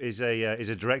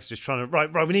a director just trying to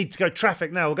right. We need to go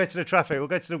traffic now. We'll go to the traffic. We'll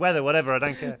go to the weather. Whatever. I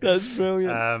don't care. That's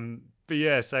brilliant. But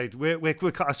yeah, so we're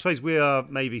I suppose we are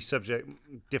maybe subject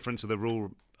different to the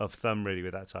rule of thumb really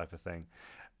with that type of thing.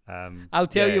 I'll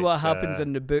tell yeah, you what it's, happens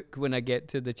in the book when I get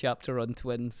to the chapter on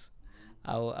twins.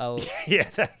 I'll Yeah,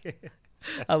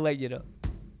 I'll let you know.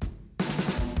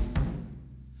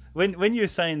 When you were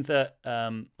saying that,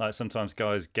 like sometimes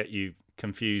guys get you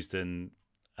confused and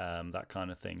that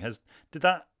kind of thing, has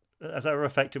that ever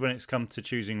affected when it's come to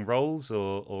choosing roles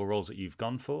or roles that you've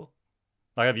gone for?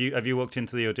 Like, have you walked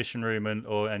into the audition room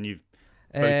and you've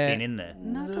both been in there?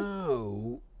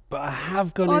 No, but I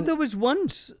have gone Oh, in. there was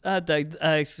once I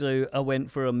went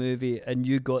for a movie and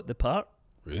you got the part.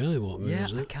 Really? What movie Yeah,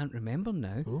 was I it? can't remember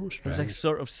now. Oh, It was a strange.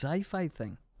 sort of sci-fi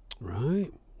thing.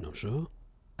 Right. Not sure.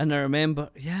 And I remember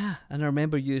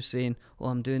you saying, "Oh,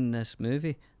 I'm doing this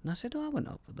movie," and I said, "Oh, I went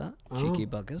up for that." Cheeky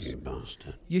buggers. You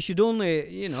bastard. You should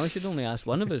only ask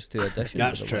one of us to audition.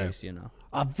 That's otherwise, true. You know.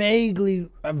 I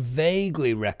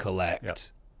vaguely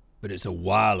recollect, but it's a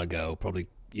while ago, probably,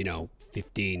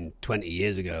 15, 20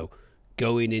 years ago,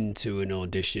 going into an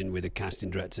audition with a casting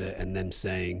director and them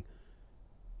saying,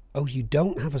 "Oh, you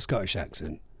don't have a Scottish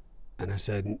accent?" And I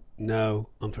said, "No,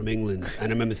 I'm from England." And I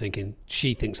remember thinking,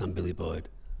 she thinks I'm Billy Boyd.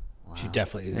 Wow. She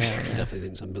definitely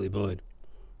thinks I'm Billy Boyd.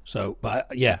 So, but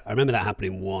I remember that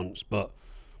happening once. But,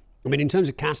 I mean, in terms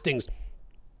of castings,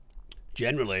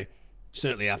 generally,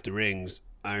 certainly after Rings,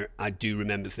 I do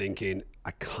remember thinking,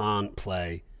 I can't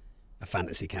play a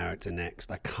fantasy character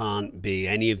next. I can't be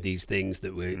any of these things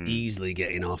that we're easily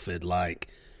getting offered, like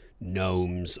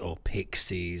gnomes or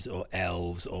pixies or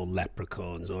elves or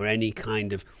leprechauns or any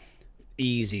kind of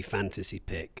easy fantasy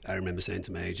pick. I remember saying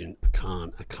to my agent,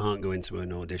 I can't go into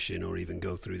an audition or even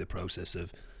go through the process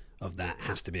of that. It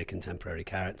has to be a contemporary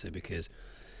character because,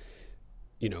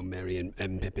 Merry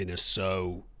and Pippin are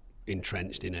so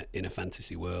entrenched in a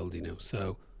fantasy world,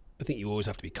 So I think you always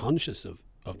have to be conscious of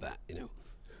that,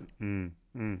 In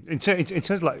terms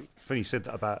of, like, when you said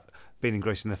that about being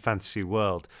engrossed in the fantasy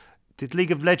world, did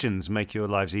League of Legends make your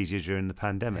lives easier during the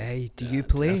pandemic? Hey, do you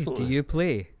play? definitely. Do you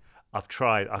play? I've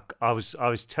tried. I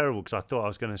was terrible because I thought I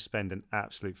was going to spend an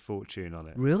absolute fortune on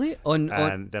it, Really? On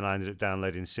and then I ended up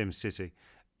downloading SimCity.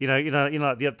 You know,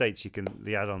 like the updates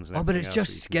the add-ons. And but everything it's else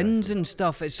just that you can go skins for. and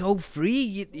stuff. It's all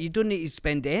free. You don't need to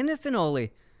spend anything,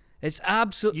 Ollie. It's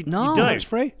absolutely You no. don't. It's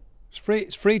free.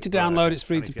 It's free to download. Right, It's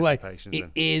free I need to to get play. some patience It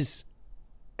then. is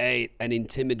an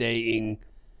intimidating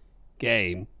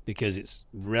game because it's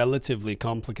relatively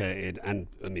complicated. And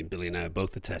I mean, Billy and I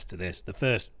both attest to this. The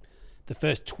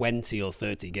first 20 or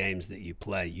 30 games that you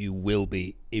play, you will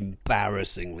be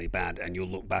embarrassingly bad, and you'll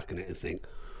look back on it and think,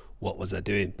 what was I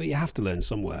doing? But you have to learn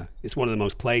somewhere. It's one of the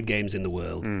most played games in the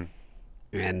world.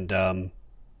 And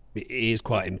it is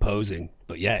quite imposing.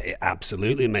 But yeah, it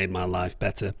absolutely made my life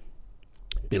better.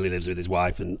 Billy lives with his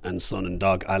wife and son and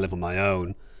dog. I live on my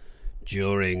own.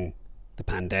 During the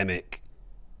pandemic,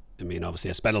 I mean, obviously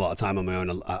I spent a lot of time on my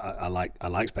own. I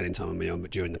like spending time on my own,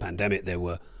 but during the pandemic there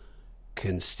were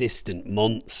consistent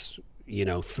months,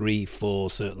 3, 4,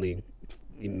 certainly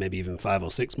maybe even 5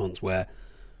 or 6 months where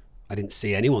I didn't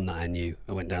see anyone that I knew.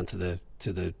 I went down to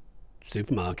the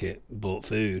supermarket, bought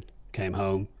food, came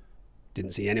home,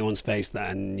 didn't see anyone's face that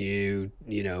I knew,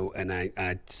 and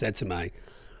I said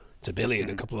to Billy and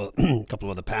a couple of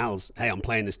other pals, hey, I'm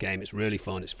playing this game, it's really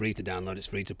fun, it's free to download, it's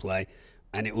free to play,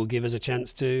 and it will give us a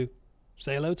chance to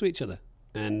say hello to each other.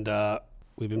 And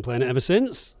we've been playing it ever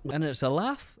since. And it's a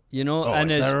laugh,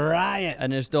 and it's a riot.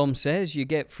 And as Dom says, you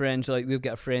get friends, like we've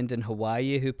got a friend in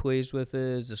Hawaii who plays with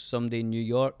us, there's somebody in New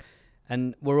York,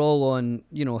 and we're all on,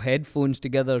 headphones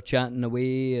together chatting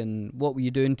away, and what were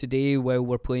you doing today while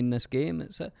we're playing this game?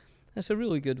 It's a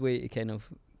really good way to kind of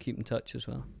keep in touch as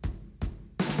well.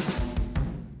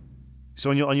 So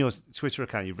on your Twitter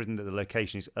account, you've written that the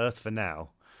location is Earth for now,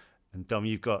 and Dom,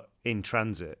 you've got in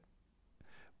transit.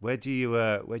 Where do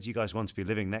you guys want to be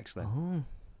living next then? Oh,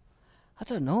 I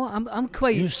don't know. I'm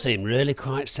quite. You seem really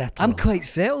quite settled. I'm quite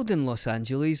settled in Los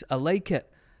Angeles. I like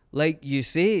it. Like you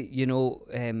say, you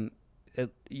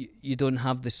don't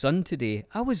have the sun today.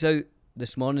 I was out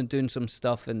this morning doing some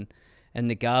stuff in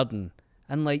the garden,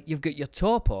 and like you've got your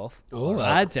top off. Oh,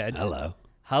 I did.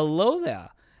 Hello there.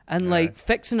 And like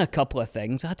fixing a couple of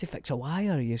things. I had to fix a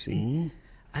wire, you see.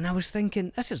 And I was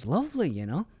thinking, this is lovely,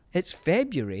 It's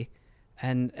February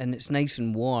and it's nice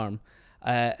and warm.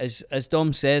 As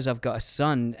Dom says, I've got a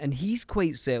son and he's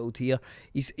quite settled here.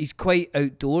 He's quite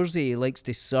outdoorsy. He likes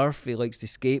to surf, he likes to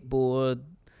skateboard.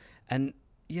 And,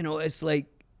 it's like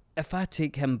if I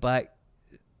take him back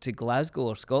to Glasgow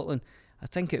or Scotland, I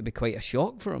think it would be quite a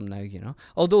shock for him now,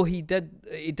 Although he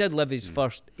did live his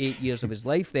first 8 years of his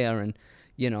life there, and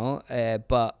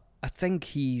but I think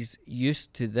he's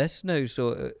used to this now,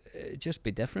 so it'd just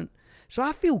be different. So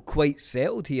I feel quite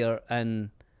settled here,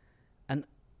 and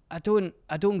I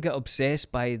don't get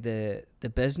obsessed by the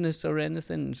business or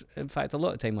anything. In fact, a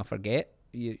lot of time I forget.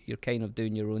 You're kind of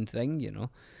doing your own thing,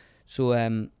 So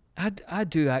I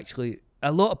do actually.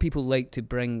 A lot of people like to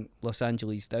bring Los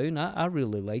Angeles down. I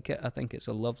really like it. I think it's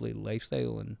a lovely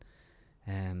lifestyle,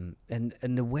 and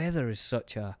the weather is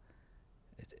such a.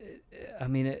 I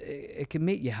mean, it can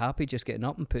make you happy just getting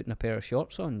up and putting a pair of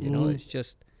shorts on. It's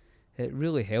just, it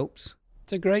really helps.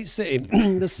 It's a great city.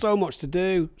 There's so much to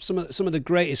do. Some of the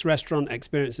greatest restaurant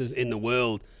experiences in the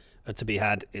world are to be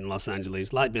had in Los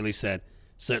Angeles. Like Billy said,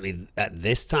 certainly at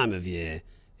this time of year,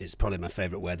 it's probably my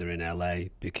favorite weather in LA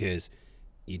because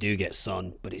you do get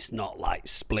sun, but it's not like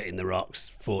splitting the rocks,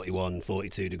 41,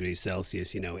 42 degrees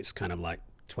Celsius. It's kind of like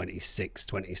 26,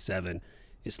 27.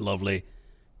 It's lovely.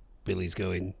 Billy's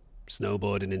going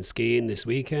snowboarding and skiing this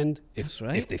weekend. That's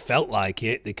right. If they felt like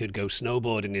it, they could go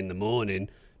snowboarding in the morning,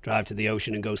 drive to the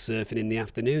ocean and go surfing in the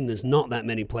afternoon. There's not that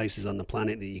many places on the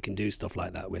planet that you can do stuff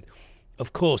like that with.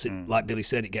 Of course, like Billy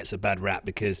said, it gets a bad rap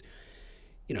because,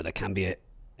 there can be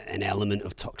an element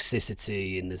of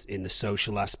toxicity in the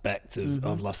social aspect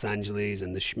of Los Angeles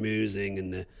and the schmoozing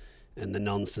and the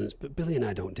nonsense. But Billy and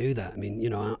I don't do that. I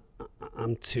mean,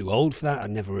 I'm too old for that. I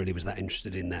never really was that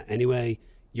interested in that anyway.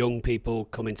 Young people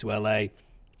coming to LA,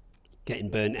 getting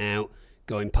burnt out,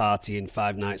 going partying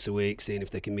 5 nights a week, seeing if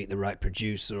they can meet the right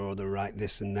producer or the right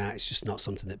this and that. It's just not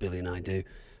something that Billy and I do.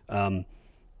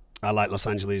 I like Los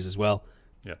Angeles as well.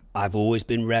 Yeah. I've always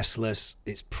been restless.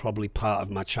 It's probably part of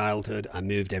my childhood. I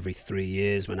moved every 3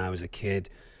 years when I was a kid.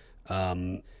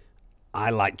 I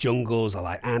like jungles. I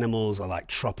like animals. I like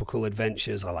tropical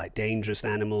adventures. I like dangerous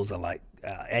animals. I like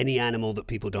any animal that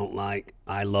people don't like.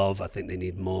 I think they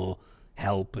need more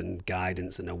help and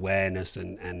guidance and awareness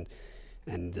and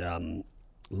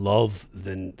love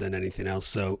than anything else.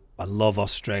 So I love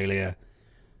Australia.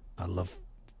 I love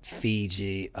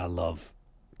Fiji. I love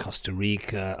Costa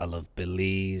Rica. I love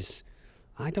Belize.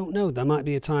 I don't know. There might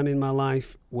be a time in my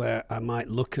life where I might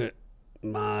look at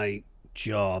my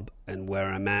job and where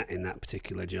I'm at in that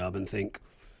particular job and think,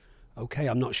 okay,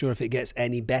 I'm not sure if it gets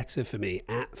any better for me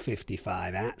at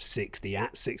 55, at 60,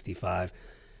 at 65.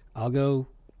 I'll go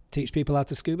teach people how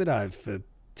to scuba dive for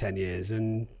 10 years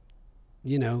and,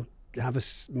 have a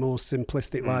more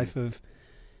simplistic life of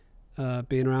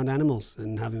being around animals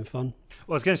and having fun.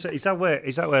 Well, I was going to say, is that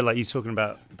where like you're talking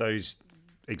about those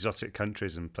exotic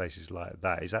countries and places like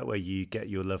that? Is that where you get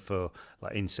your love for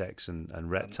like insects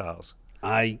and reptiles?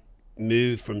 I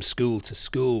moved from school to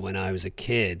school when I was a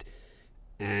kid,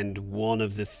 and one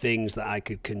of the things that I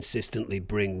could consistently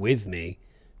bring with me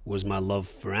was my love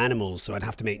for animals. So I'd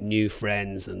have to make new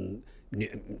friends and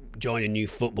join a new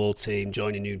football team,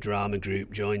 join a new drama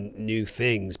group, join new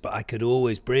things, but I could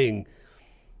always bring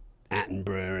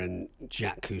Attenborough and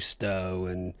Jacques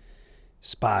Cousteau and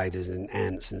spiders and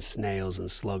ants and snails and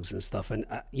slugs and stuff. And,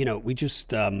 we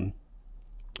just, I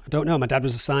don't know. My dad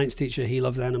was a science teacher. He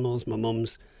loves animals. My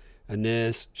mum's a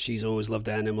nurse. She's always loved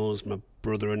animals. My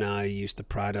brother and I used to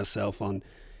pride ourselves on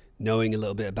knowing a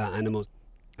little bit about animals.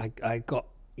 I got,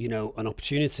 an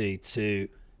opportunity to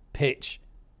pitch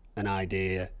an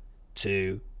idea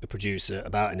to a producer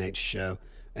about a nature show.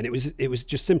 And it was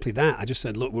just simply that. I just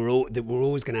said, look, we're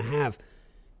always going to have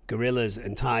gorillas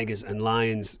and tigers and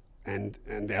lions and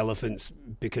elephants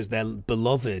because they're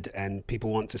beloved and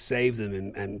people want to save them.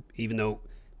 And even though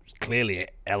clearly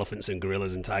elephants and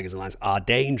gorillas and tigers and lions are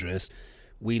dangerous,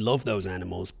 we love those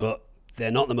animals, but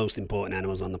they're not the most important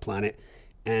animals on the planet.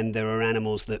 And there are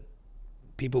animals that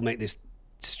people make this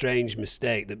strange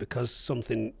mistake that because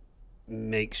something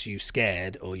makes you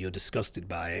scared or you're disgusted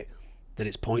by it, that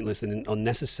it's pointless and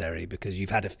unnecessary because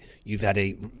you've had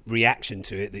a reaction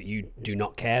to it that you do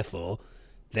not care for.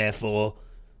 Therefore,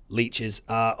 leeches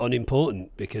are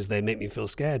unimportant because they make me feel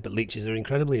scared, but leeches are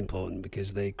incredibly important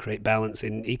because they create balance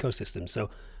in ecosystems.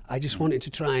 So I just wanted to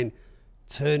try and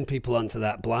turn people onto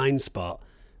that blind spot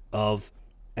of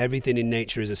everything in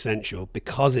nature is essential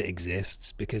because it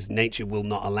exists, because nature will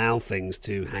not allow things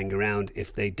to hang around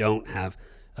if they don't have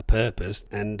a purpose.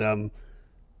 And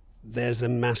there's a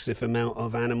massive amount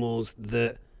of animals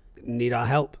that need our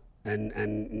help and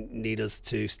need us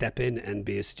to step in and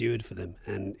be a steward for them.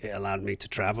 And it allowed me to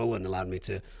travel and allowed me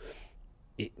to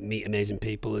meet amazing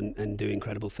people and do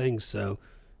incredible things. So,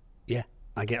 yeah,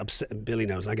 I get upset. Billy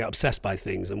knows I get obsessed by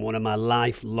things. And one of my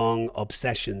lifelong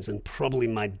obsessions and probably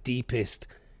my deepest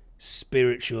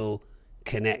spiritual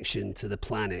connection to the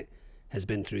planet has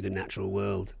been through the natural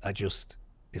world.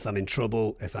 If I'm in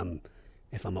trouble, if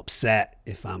I'm upset,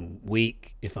 if I'm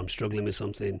weak, if I'm struggling with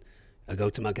something, I go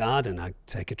to my garden, I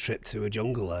take a trip to a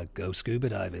jungle, I go scuba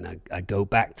diving, I go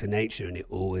back to nature, and it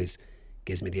always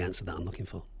gives me the answer that I'm looking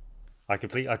for. I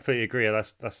completely agree.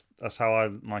 That's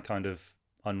how my kind of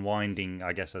unwinding,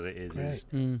 I guess, as it is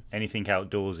anything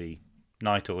outdoorsy,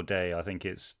 night or day. I think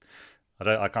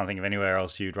I can't think of anywhere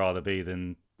else you'd rather be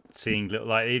than seeing little,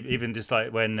 like even just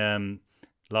like when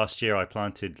last year I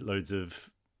planted loads of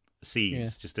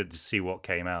seeds just to see what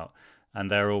came out,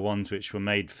 and they're all ones which were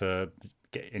made for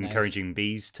encouraging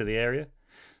bees to the area,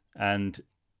 and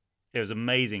it was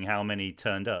amazing how many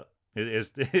turned up. It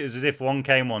was as if one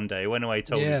came one day, went away,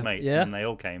 told his mates, and they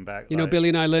all came back. Billy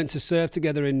and I learned to surf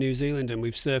together in New Zealand, and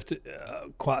we've surfed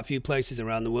quite a few places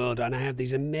around the world, and I have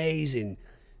these amazing,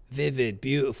 vivid,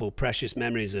 beautiful, precious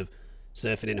memories of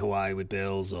surfing in Hawaii with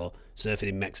Bills, or surfing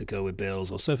in Mexico with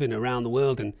Bills, or surfing around the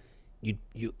world. And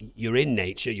you're in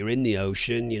nature, you're in the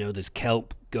ocean, there's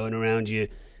kelp going around your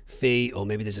feet, or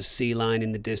maybe there's a sea lion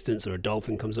in the distance, or a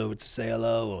dolphin comes over to say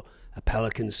hello, or a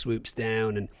pelican swoops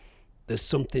down, and there's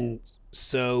something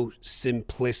so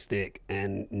simplistic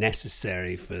and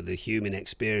necessary for the human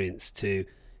experience to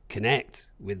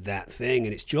connect with that thing,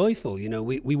 and it's joyful.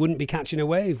 We wouldn't be catching a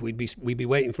wave, we'd be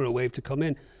waiting for a wave to come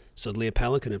in. Suddenly a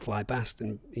pelican would fly past,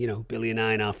 and Billy and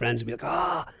I and our friends would be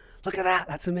like, look at that,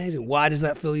 that's amazing. Why does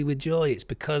that fill you with joy? It's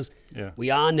because we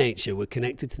are nature, we're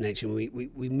connected to nature, and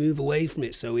we move away from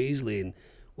it so easily, and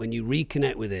when you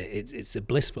reconnect with it, it's a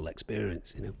blissful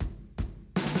experience.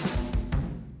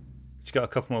 Just got a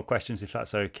couple more questions if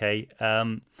that's okay.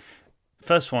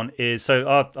 First one is, so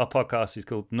our podcast is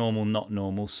called Normal Not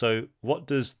Normal, so what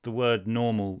does the word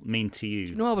normal mean to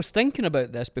you? I was thinking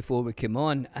about this before we came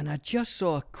on, and I just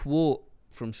saw a quote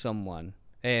from someone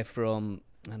and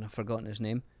I've forgotten his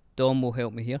name. Dom will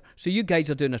help me here. So you guys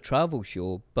are doing a travel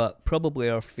show, but probably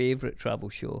our favourite travel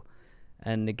show,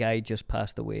 and the guy just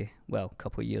passed away, well, a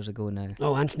couple of years ago now.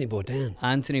 Oh, Anthony Bourdain.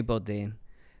 Anthony Bourdain,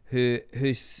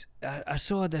 who's I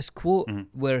saw this quote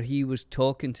where he was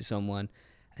talking to someone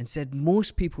and said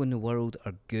most people in the world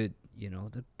are good,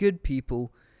 they're good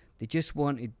people. They just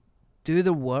want to do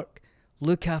their work,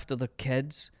 look after their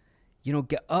kids,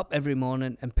 get up every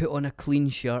morning and put on a clean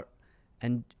shirt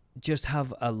and just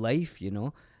have a life,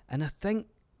 And I think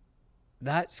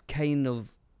that's kind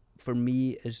of, for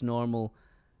me, is normal.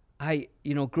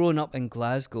 Growing up in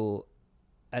Glasgow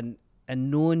and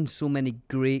knowing so many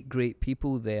great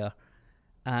people there,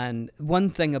 And one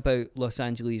thing about Los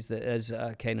Angeles that is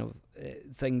a kind of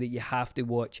thing that you have to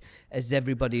watch is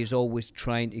everybody is always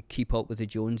trying to keep up with the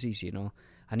Joneses. You know,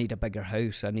 I need a bigger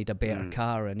house, I need a better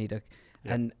car, I need a,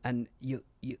 and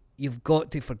you've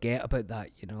got to forget about that.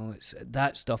 You know,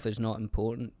 that stuff is not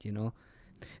important. You know,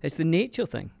 it's the nature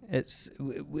thing. It's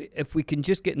if we can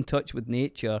just get in touch with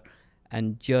nature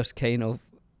and just kind of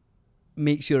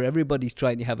make sure everybody's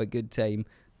trying to have a good time,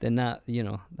 then that, you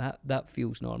know, that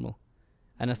feels normal.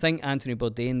 And I think Anthony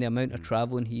Bourdain, the amount of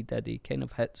travelling he did, he kind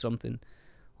of hit something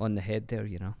on the head there,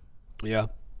 you know. Yeah.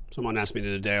 Someone asked me the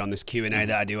other day on this Q&A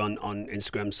that I do on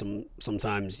Instagram,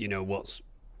 sometimes, you know,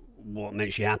 what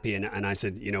makes you happy? And I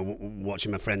said, you know,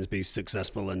 watching my friends be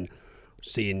successful and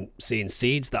seeing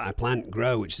seeds that I plant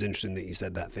grow, which is interesting that you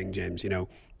said that thing, James. You know,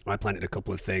 I planted a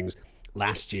couple of things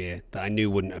last year that I knew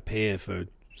wouldn't appear for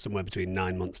somewhere between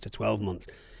 9 months to 12 months.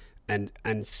 And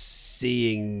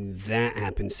seeing that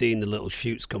happen, seeing the little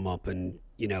shoots come up, and,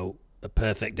 you know, a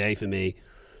perfect day for me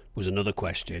was another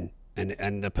question.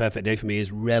 And the perfect day for me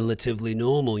is relatively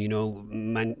normal. You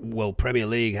know, Premier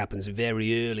League happens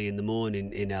very early in the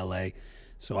morning in LA,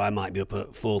 so I might be up at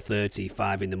 4:30,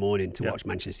 5 in the morning to watch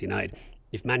Manchester United.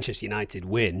 If Manchester United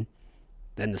win,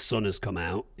 then the sun has come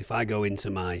out. If I go into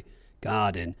my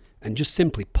garden and just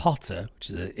simply potter,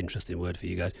 which is an interesting word for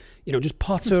you guys, you know, just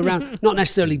potter around, not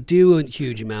necessarily do a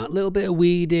huge amount, a little bit of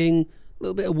weeding, a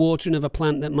little bit of watering of a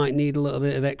plant that might need a little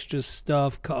bit of extra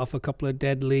stuff, cut off a couple of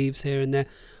dead leaves here and there,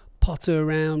 potter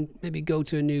around, maybe go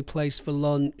to a new place for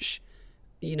lunch.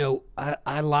 You know,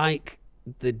 I like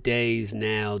the days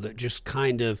now that just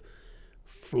kind of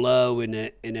flow in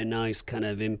a nice kind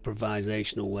of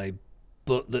improvisational way,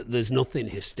 but that there's nothing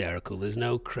hysterical, there's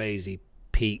no crazy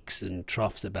peaks and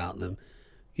troughs about them.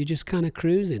 You're just kind of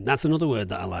cruising. That's another word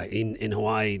that I like. In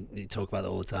Hawaii, you talk about that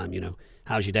all the time, you know.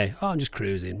 How's your day? Oh, I'm just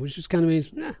cruising, which just kind of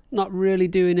means not really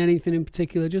doing anything in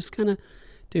particular, just kind of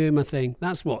doing my thing.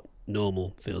 That's what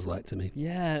normal feels like to me.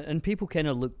 Yeah, and people kind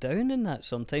of look down in that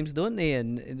sometimes, don't they?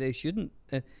 And they shouldn't.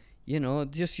 You know,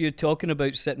 just you talking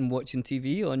about sitting watching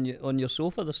TV on your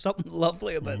sofa. There's something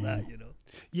lovely about that, you know.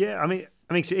 Yeah, I mean,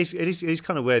 it is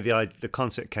kind of where the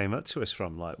concept came up to us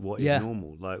from. Like, what is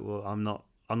normal? Like, well, I'm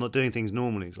not doing things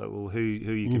normally. It's like, well, who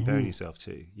are you comparing yourself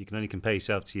to? You can only compare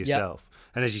yourself to yourself.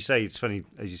 And as you say, it's funny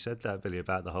as you said that, Billy,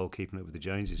 about the whole keeping up with the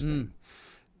Joneses thing.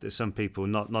 There's some people,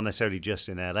 not necessarily just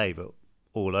in LA, but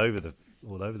all over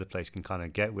the place, can kind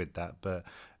of get with that. But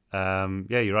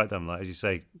yeah, you're right, Dan. Like, as you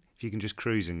say, if you can just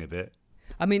cruising a bit,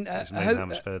 I mean, it's amazing how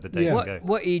much better the day can go.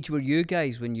 What age were you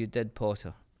guys when you did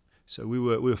Potter? So we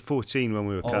were 14 when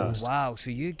we were cast. Oh wow! So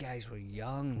you guys were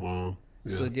young. Wow.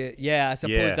 Yeah. So I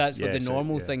suppose that's where the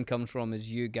normal so. thing comes from.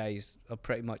 Is you guys have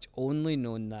pretty much only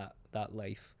known that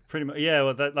life. Pretty much, yeah.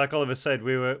 Well, like Oliver said,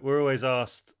 we're always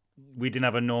asked. We didn't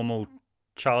have a normal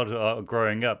childhood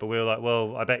growing up, but we were like,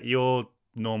 well, I bet your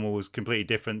normal was completely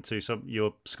different to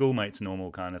your schoolmates'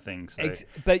 normal kind of thing. So.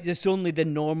 But it's only the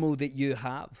normal that you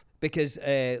have, because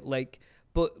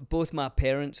both my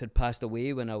parents had passed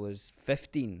away when I was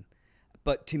 15.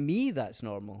 But to me, that's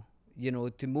normal. You know,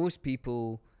 to most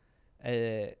people,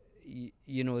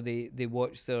 you know, they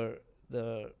watch their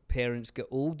parents get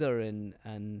older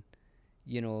and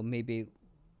you know, maybe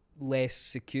less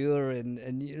secure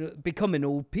and you know, becoming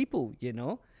old people, you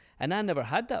know. And I never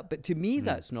had that. But to me,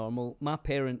 that's normal. My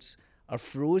parents are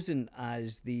frozen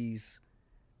as these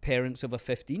parents of a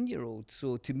 15-year-old.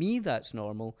 So to me, that's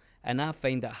normal. And I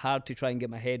find it hard to try and get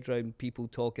my head around people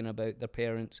talking about their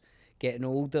parents getting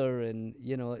older, and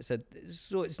you know, so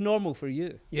it's normal for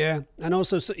you. Yeah, and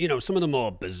also, you know, some of the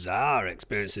more bizarre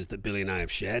experiences that Billy and I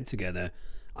have shared together,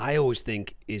 I always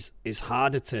think is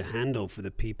harder to handle for the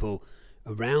people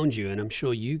around you, and I'm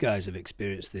sure you guys have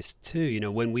experienced this too. You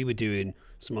know, when we were doing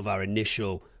some of our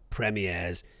initial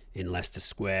premieres in Leicester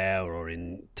Square or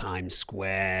in Times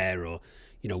Square or,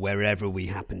 you know, wherever we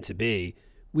happened to be,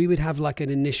 we would have like an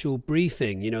initial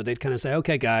briefing. You know, they'd kind of say,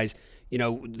 okay, guys, you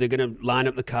know, they're going to line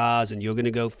up the cars and you're going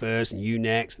to go first and you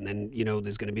next. And then, you know,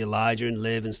 there's going to be Elijah and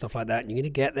Liv and stuff like that. And you're going to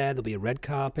get there. There'll be a red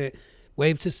carpet.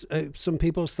 Wave to some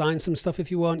people, sign some stuff if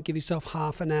you want. Give yourself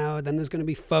half an hour. Then there's going to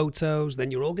be photos.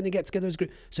 Then you're all going to get together as a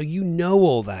group. So you know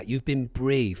all that. You've been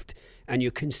briefed and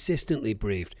you're consistently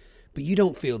briefed. But you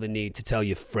don't feel the need to tell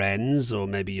your friends or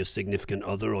maybe your significant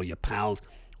other or your pals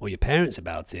or your parents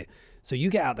about it. So you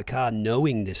get out the car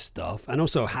knowing this stuff and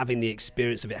also having the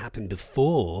experience of it happen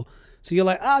before. So you're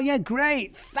like, oh, yeah,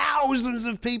 great. Thousands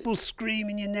of people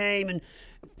screaming your name and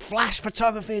flash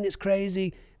photography, and it's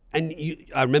crazy. And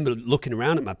I remember looking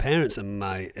around at my parents and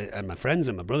my friends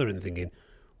and my brother and thinking,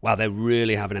 wow, they're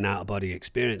really having an out-of-body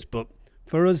experience. But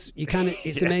for us, you kind of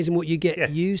it's amazing what you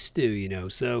get used to, you know.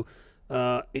 So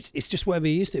It's just whatever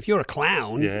you're used to. If you're a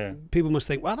clown, Yeah. people must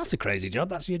think, well, that's a crazy job.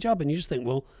 That's your job. And you just think,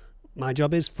 well, my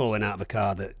job is falling out of a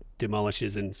car that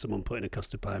demolishes and someone putting a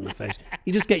custard pie in my face.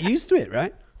 You just get used to it,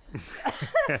 right?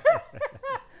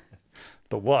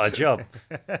 But what a job.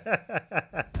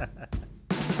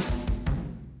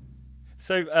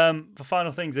 So the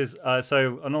final things is,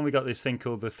 so I normally got this thing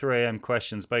called the 3 a.m.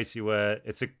 questions, basically where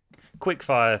it's a quick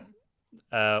fire,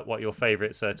 what your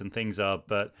favourite certain things are,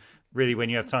 but really when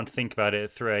you have time to think about it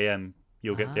at 3 a.m.,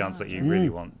 you'll get the answer that you really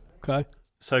want. Okay.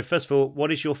 So first of all,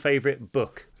 what is your favourite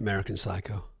book? American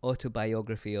Psycho.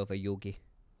 Autobiography of a yogi.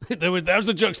 There's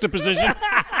a juxtaposition.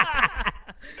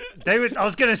 David, I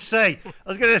was going to say,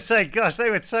 gosh, they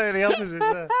were totally opposite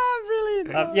there.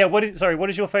 Brilliant. Yeah, what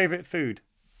is your favourite food?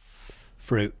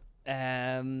 Fruit.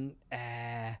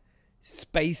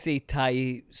 Spicy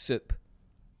Thai soup.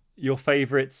 Your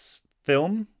favourite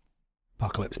film?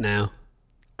 Apocalypse Now.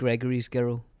 Gregory's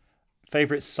Girl.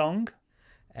 Favourite song?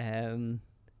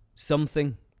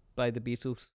 Something by the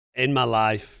Beatles. In My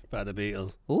Life by the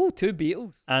Beatles. Oh, 2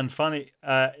 Beatles. And funny,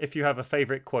 if you have a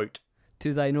favourite quote.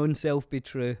 To thine own self be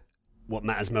true. What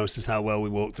matters most is how well we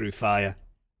walk through fire.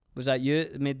 Was that you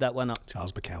that made that one up?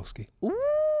 Charles Bukowski.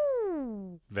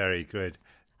 Ooh. Very good.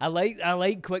 I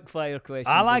like quick fire questions.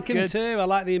 I like It's him good. too. I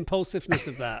like the impulsiveness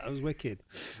of that. It was wicked.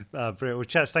 Brilliant. Well,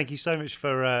 Chats, thank you so much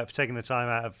for taking the time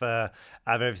out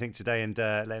of everything today and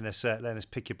letting us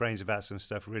pick your brains about some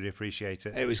stuff. Really appreciate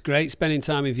it. It was great spending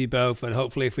time with you both, and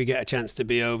hopefully if we get a chance to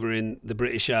be over in the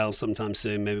British Isles sometime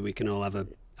soon, maybe we can all have a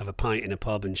pint in a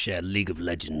pub and share League of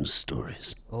Legends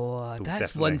stories. Oh, that's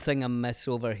definitely. one thing I miss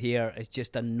over here. Is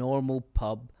just a normal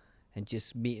pub and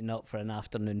just meeting up for an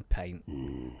afternoon pint.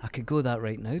 I could go that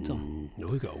right now, Tom. No,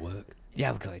 we've got to work.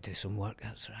 Yeah, I've got to do some work.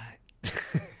 That's right.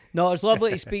 No, it's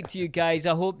lovely to speak to you guys.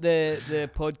 I hope the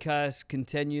podcast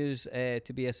continues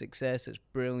to be a success. It's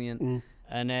brilliant,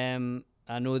 and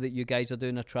I know that you guys are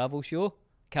doing a travel show.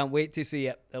 Can't wait to see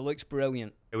it. It looks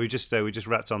brilliant. We just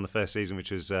wrapped on the first season,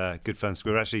 which was good fun. So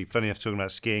we were actually, funny enough, talking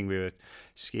about skiing. We were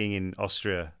skiing in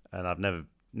Austria, and I've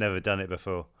never done it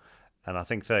before. And I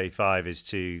think 35 is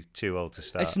too old to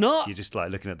start. It's not. You're just like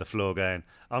looking at the floor going,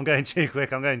 I'm going too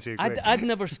quick. I'd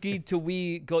never skied till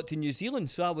we got to New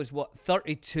Zealand, so I was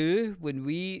 32 when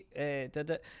we did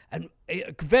it. And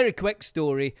a very quick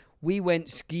story: we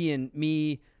went skiing,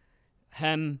 me,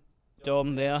 him,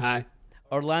 Dom there, Hi.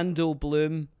 Orlando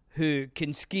Bloom, who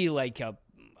can ski like a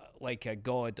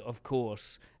god, of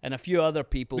course, and a few other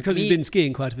people. Because he's been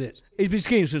skiing quite a bit. He's been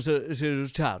skiing since he was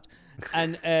a child.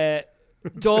 And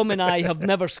Dom and I have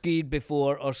never skied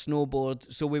before or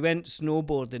snowboard, so we went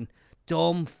snowboarding.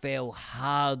 Dom fell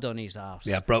hard on his arse.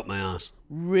 Yeah, broke my ass.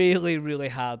 Really, really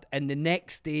hard. And the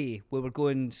next day, we were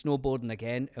going snowboarding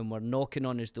again, and we're knocking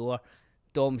on his door.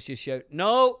 Dom's just shouting,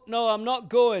 no, I'm not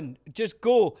going. Just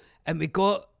go. And we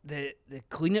got the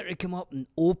cleaner to come up and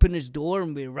open his door,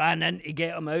 and we ran in to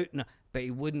get him out, but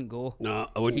he wouldn't go. No,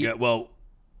 I wouldn't get. Well,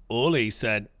 Ollie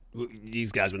said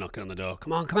these guys were knocking on the door.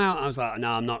 Come on, come out. I was like,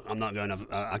 no, I'm not going.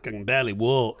 I can barely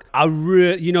walk. Your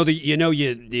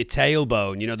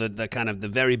tailbone, the kind of the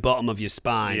very bottom of your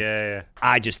spine. Yeah.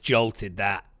 I just jolted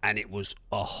that, and it was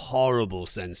a horrible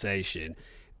sensation.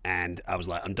 And I was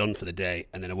like, I'm done for the day.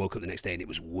 And then I woke up the next day and it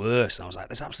was worse. I was like,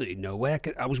 there's absolutely no way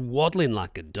I was waddling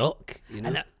like a duck,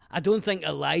 And I don't think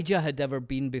Elijah had ever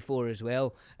been before as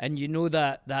well. And you know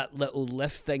that little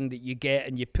lift thing that you get,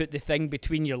 and you put the thing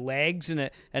between your legs and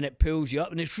it pulls you up,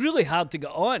 and it's really hard to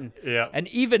get on. Yeah. And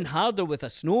even harder with a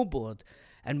snowboard.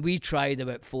 And we tried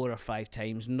about 4 or 5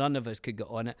 times. None of us could get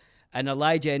on it. And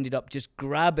Elijah ended up just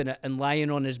grabbing it and lying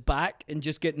on his back and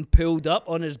just getting pulled up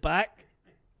on his back.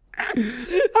 I'm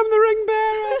the ring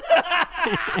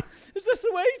bearer. Is this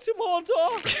the way to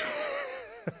Mordor?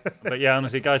 But yeah,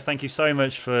 honestly, guys, thank you so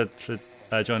much for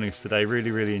joining us today.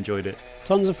 Really, really enjoyed it.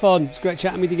 Tons of fun. It's great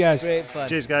chatting with you guys. Great fun.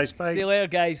 Cheers, guys. Bye. See you later,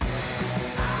 guys.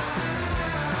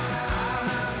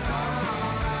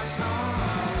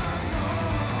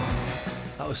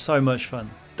 That was so much fun.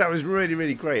 That was really,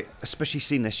 really great, especially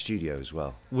seeing their studio as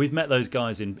well. We've met those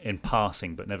guys in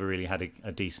passing, but never really had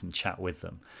a decent chat with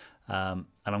them.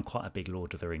 And I'm quite a big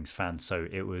Lord of the Rings fan, so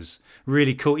it was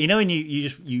really cool. You know, and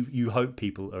you hope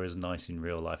people are as nice in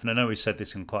real life. And I know we've said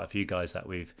this in quite a few guys that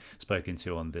we've spoken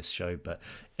to on this show, but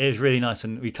it was really nice,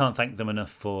 and we can't thank them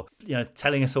enough for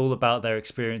telling us all about their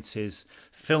experiences,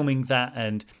 filming that.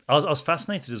 And I was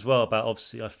fascinated as well about,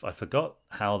 obviously, I forgot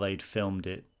how they'd filmed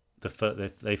it.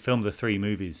 They filmed the 3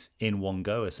 movies in one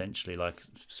go, essentially, like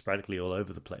sporadically all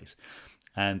over the place,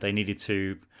 and they needed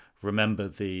to remember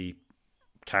the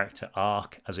character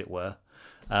arc, as it were.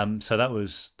 So that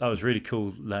was really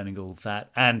cool learning all that.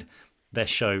 And their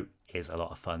show is a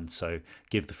lot of fun. So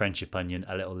give the Friendship Onion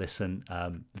a little listen.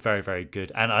 Very, very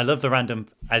good. And I love the random,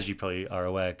 as you probably are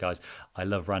aware, guys, I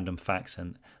love random facts,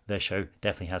 and their show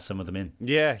definitely has some of them in.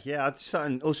 Yeah.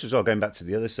 And also as well, going back to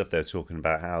the other stuff they were talking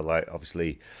about, how like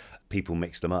obviously people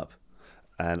mix them up.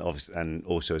 And obviously, and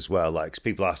also as well, like 'cause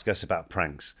people ask us about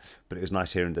pranks, but it was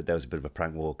nice hearing that there was a bit of a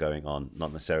prank war going on,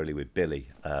 not necessarily with Billy,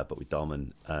 but with Dom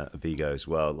and Vigo as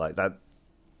well. Like that,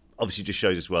 obviously, just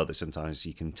shows as well that sometimes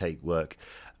you can take work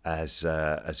as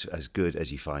good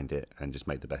as you find it, and just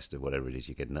make the best of whatever it is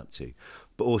you're getting up to.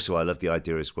 But also, I love the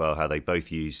idea as well how they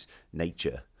both use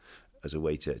nature as a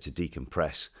way to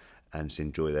decompress and just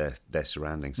enjoy their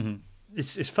surroundings. Mm-hmm.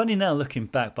 It's funny now looking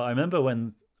back, but I remember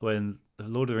when the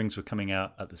Lord of the Rings were coming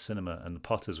out at the cinema and the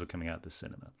Potters were coming out at the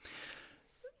cinema,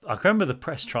 I remember the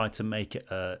press tried to make it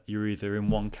you're either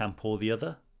in one camp or the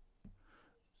other.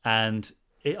 And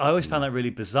I always found that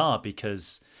really bizarre,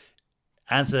 because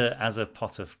as a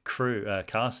Potter crew,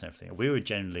 cast and everything, we were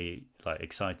generally like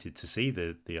excited to see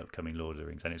the upcoming Lord of the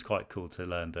Rings, and it's quite cool to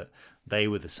learn that they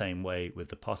were the same way with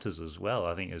the Potters as well.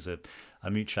 I think it was a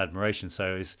mutual admiration.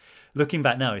 So looking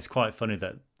back now, it's quite funny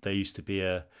that there used to be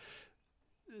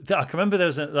I can remember there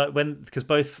was because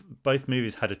both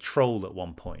movies had a troll at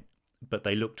one point, but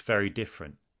they looked very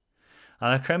different.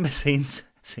 And I can remember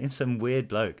seeing some weird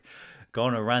bloke go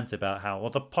on a rant about how,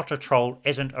 well, the Potter troll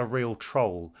isn't a real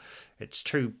troll. It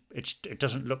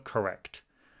doesn't look correct.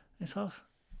 It's like,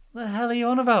 what the hell are you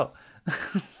on about?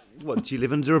 What, do you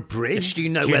live under a bridge? Do you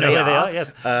know where they are?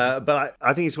 Yes. But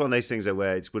I think it's one of those things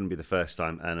where it wouldn't be the first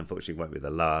time, and unfortunately won't be the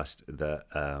last, that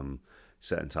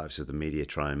certain types of the media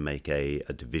try and make a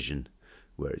division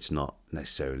where it's not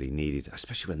necessarily needed,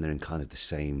 especially when they're in kind of the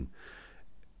same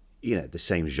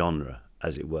genre,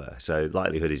 as it were. So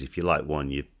likelihood is if you like one,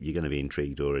 you're going to be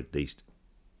intrigued, or at least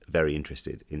very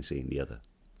interested in seeing the other.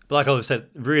 But like Oliver said,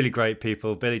 really great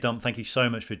people. Billy, Dom, thank you so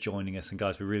much for joining us. And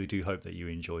guys, we really do hope that you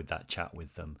enjoyed that chat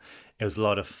with them. It was a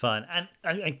lot of fun. And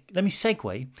let me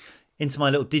segue into my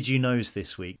little Did You Knows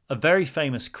this week. A very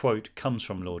famous quote comes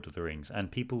from Lord of the Rings,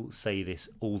 and people say this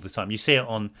all the time. You see it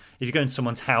if you go into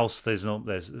someone's house, there's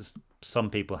some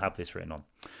people have this written on.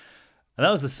 And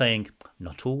that was the saying,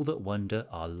 "Not all that wonder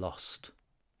are lost."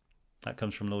 That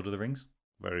comes from Lord of the Rings.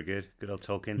 Very good. Good old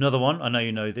Tolkien. Another one, I know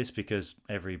you know this because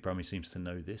every Brummie seems to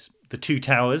know this. The Two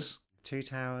Towers. Two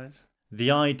Towers. The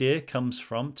idea comes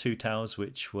from two towers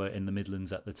which were in the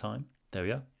Midlands at the time. There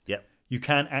we are. Yep. You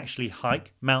can actually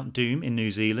hike Mount Doom in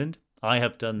New Zealand. I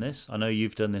have done this. I know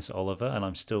you've done this, Oliver, and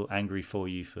I'm still angry for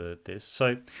you for this.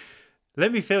 So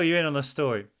let me fill you in on a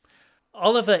story.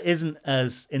 Oliver isn't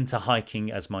as into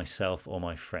hiking as myself or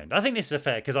my friend. I think this is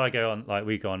fair because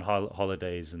we go on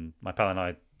holidays, and my pal and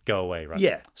I go away, right?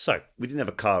 Yeah. So we didn't have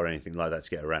a car or anything like that to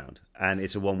get around, and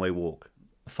it's a one-way walk.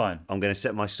 Fine. I'm going to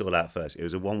set my stall out first. It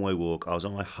was a one-way walk. I was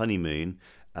on my honeymoon,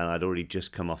 and I'd already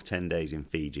just come off 10 days in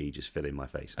Fiji, just filling my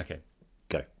face. Okay.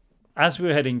 Go. As we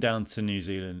were heading down to New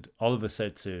Zealand, Oliver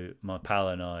said to my pal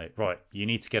and I, right, you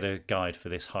need to get a guide for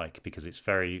this hike because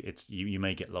you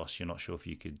may get lost. You're not sure if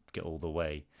you could get all the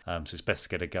way. So it's best to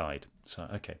get a guide. So,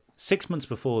 okay. 6 months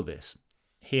before this,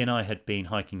 he and I had been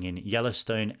hiking in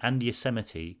Yellowstone and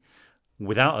Yosemite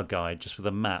without a guide, just with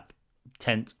a map,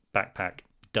 tent, backpack,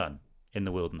 done in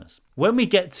the wilderness. When we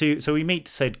we meet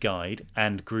said guide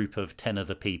and group of 10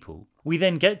 other people. We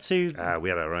then get to... we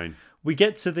had our own. We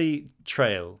get to the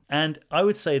trail, and I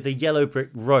would say the yellow brick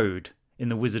road in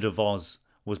The Wizard of Oz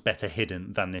was better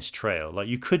hidden than this trail. Like,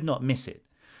 you could not miss it.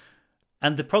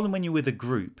 And the problem when you're with a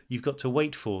group, you've got to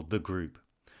wait for the group.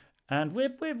 And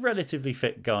we're relatively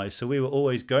fit guys, so we were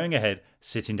always going ahead,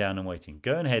 sitting down and waiting.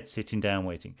 Going ahead, sitting down,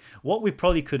 waiting. What we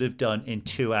probably could have done in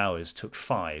 2 hours took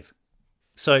 5.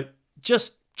 So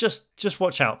just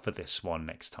watch out for this one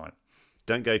next time.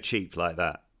 Don't go cheap like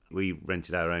that. We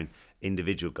rented our own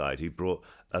individual guide who brought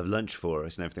a lunch for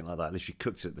us and everything like that. Literally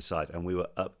cooked it at the side, and we were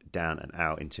up, down, and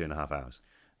out in 2.5 hours.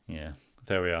 Yeah,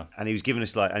 there we are. And he was giving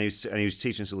us he was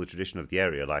teaching us all the tradition of the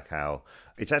area, like how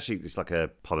it's like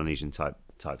a Polynesian type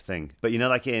thing. But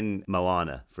like in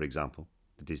Moana, for example,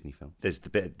 the Disney film, there's the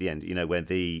bit at the end, where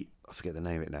I forget the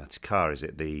name of it now. Takara, is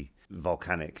it the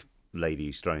volcanic lady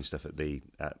who's throwing stuff at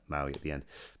Maui at the end?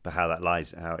 But how it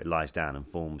lies down and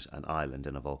forms an island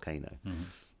and a volcano. Mm-hmm.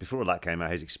 Before all that came out,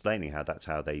 he was explaining how that's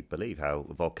how they believe, how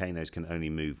volcanoes can only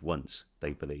move once,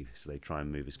 they believe. So they try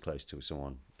and move as close to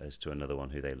someone as to another one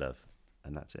who they love.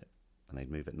 And that's it. And they'd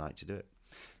move at night to do it.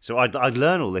 So I'd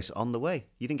learn all this on the way.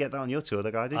 You didn't get that on your tour,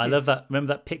 the guy, did you? I love that.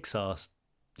 Remember that Pixar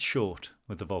short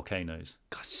with the volcanoes?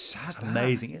 God, sad. It's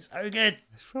amazing. It's so good.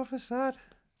 It's proper sad.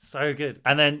 So good.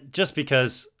 And then just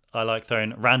because I like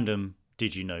throwing random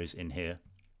Did You Knows in here.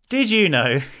 Did you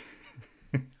know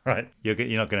Right, you're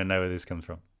not going to know where this comes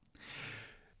from.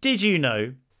 Did you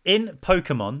know, in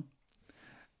Pokemon,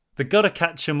 the gotta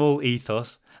catch 'em all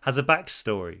ethos has a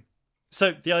backstory?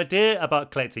 So the idea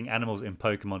about collecting animals in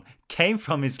Pokemon came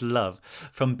from his love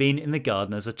from being in the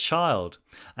garden as a child.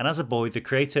 And as a boy, the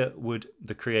creator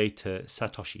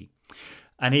Satoshi,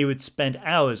 and he would spend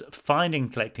hours finding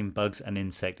and collecting bugs and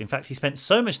insects. In fact, he spent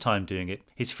so much time doing it,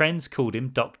 his friends called him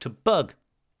Dr. Bug.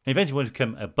 He eventually wanted to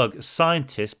become a bug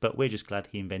scientist, but we're just glad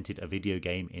he invented a video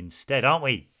game instead, aren't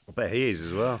we? I bet he is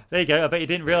as well. There you go. I bet you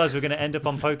didn't realise we were going to end up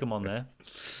on Pokemon there.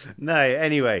 No,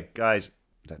 anyway, guys,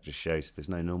 that just shows there's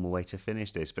no normal way to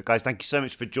finish this. But guys, thank you so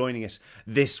much for joining us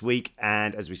this week.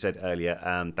 And as we said earlier,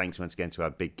 thanks once again to our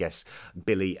big guests,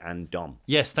 Billy and Dom.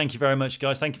 Yes, thank you very much,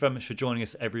 guys. Thank you very much for joining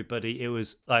us, everybody. It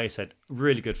was, like I said,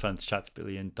 really good fun to chat to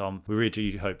Billy and Dom. We really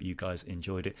do hope you guys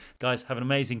enjoyed it. Guys, have an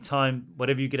amazing time,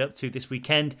 whatever you get up to this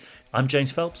weekend. I'm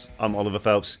James Phelps. I'm Oliver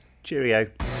Phelps. Cheerio.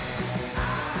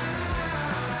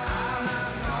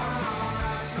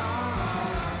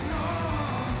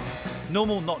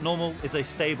 Normal Not Normal is a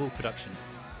stable production.